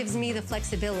 FlexPay gives me the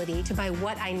flexibility to buy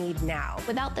what I need now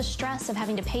without the stress of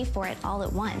having to pay for it all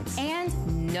at once.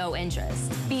 And no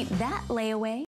interest. Beat that layaway